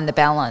to find the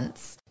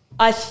balance?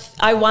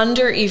 I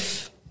wonder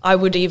if I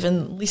would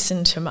even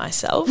listen to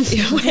myself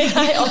when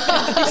I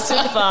offer this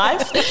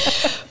advice.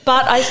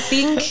 But I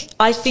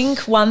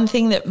think one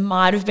thing that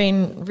might have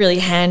been really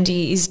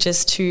handy is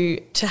just to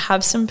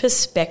have some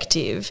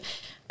perspective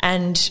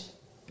and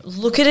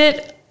look at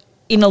it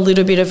in a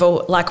little bit of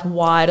a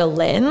wider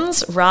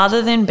lens,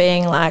 rather than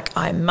being like,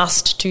 I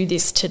must do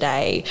this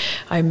today,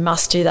 I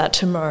must do that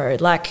tomorrow.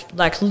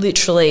 Like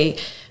literally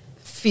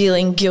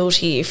feeling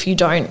guilty if you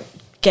don't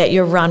get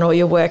your run or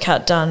your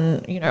workout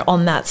done,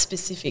 on that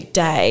specific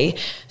day.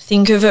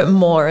 Think of it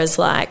more as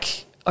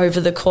like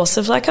over the course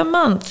of like a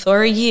month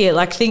or a year.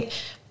 Like think,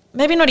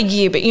 maybe not a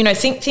year, but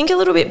think a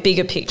little bit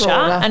bigger picture.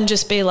 Broader. And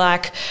just be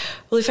like,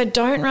 well, if I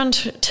don't run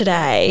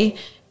today,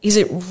 is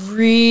it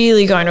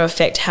really going to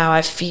affect how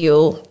I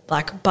feel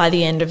like by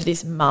the end of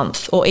this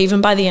month or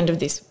even by the end of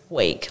this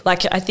week?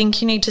 Like I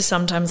think you need to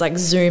sometimes like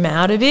zoom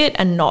out a bit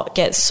and not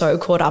get so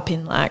caught up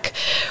in like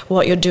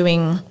what you're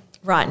doing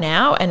right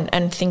now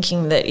and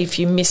thinking that if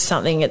you miss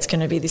something it's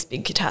going to be this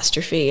big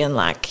catastrophe and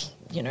like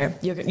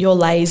you're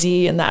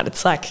lazy and that.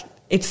 It's like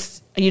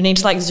you need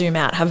to like zoom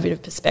out, have a bit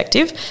of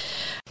perspective.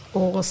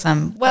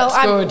 Awesome. Well,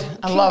 that's good.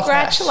 I love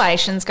that.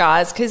 Congratulations,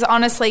 guys, because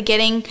honestly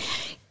getting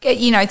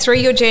through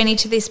your journey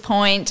to this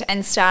point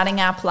and starting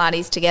Our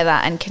Pilates together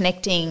and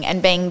connecting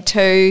and being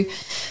two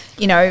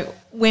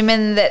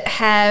women that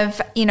have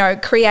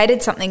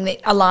created something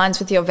that aligns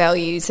with your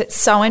values. It's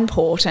so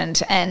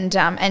important and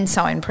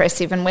so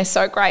impressive, and we're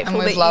so grateful.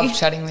 And we've loved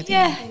chatting with you.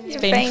 Yeah, it's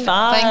been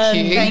fun.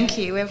 Thank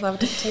you. We've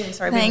loved it too.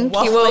 Sorry, thank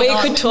you. Well, we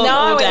could talk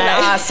all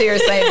day.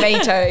 Seriously,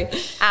 me too.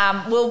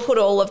 We'll put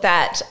all of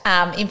that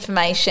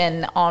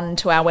information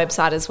onto our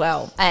website as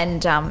well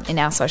and in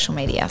our social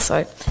media.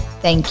 So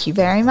thank you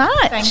very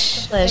much.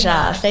 Thanks.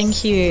 Pleasure.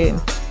 Thank you.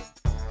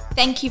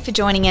 Thank you for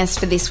joining us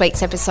for this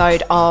week's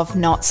episode of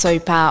Not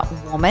Super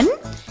Woman.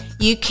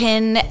 You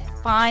can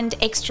find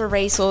extra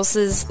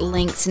resources,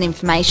 links and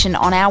information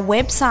on our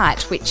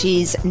website, which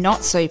is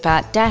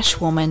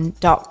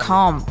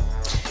notsuper-woman.com.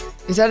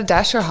 Is that a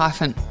dash or a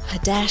hyphen? A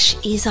dash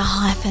is a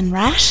hyphen,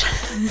 Rash.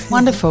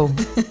 Wonderful.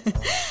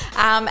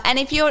 And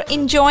if you're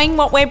enjoying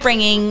what we're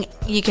bringing,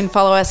 you can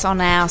follow us on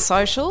our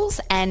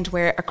socials and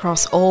we're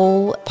across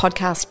all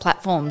podcast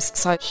platforms.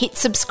 So hit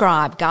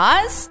subscribe,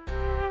 guys.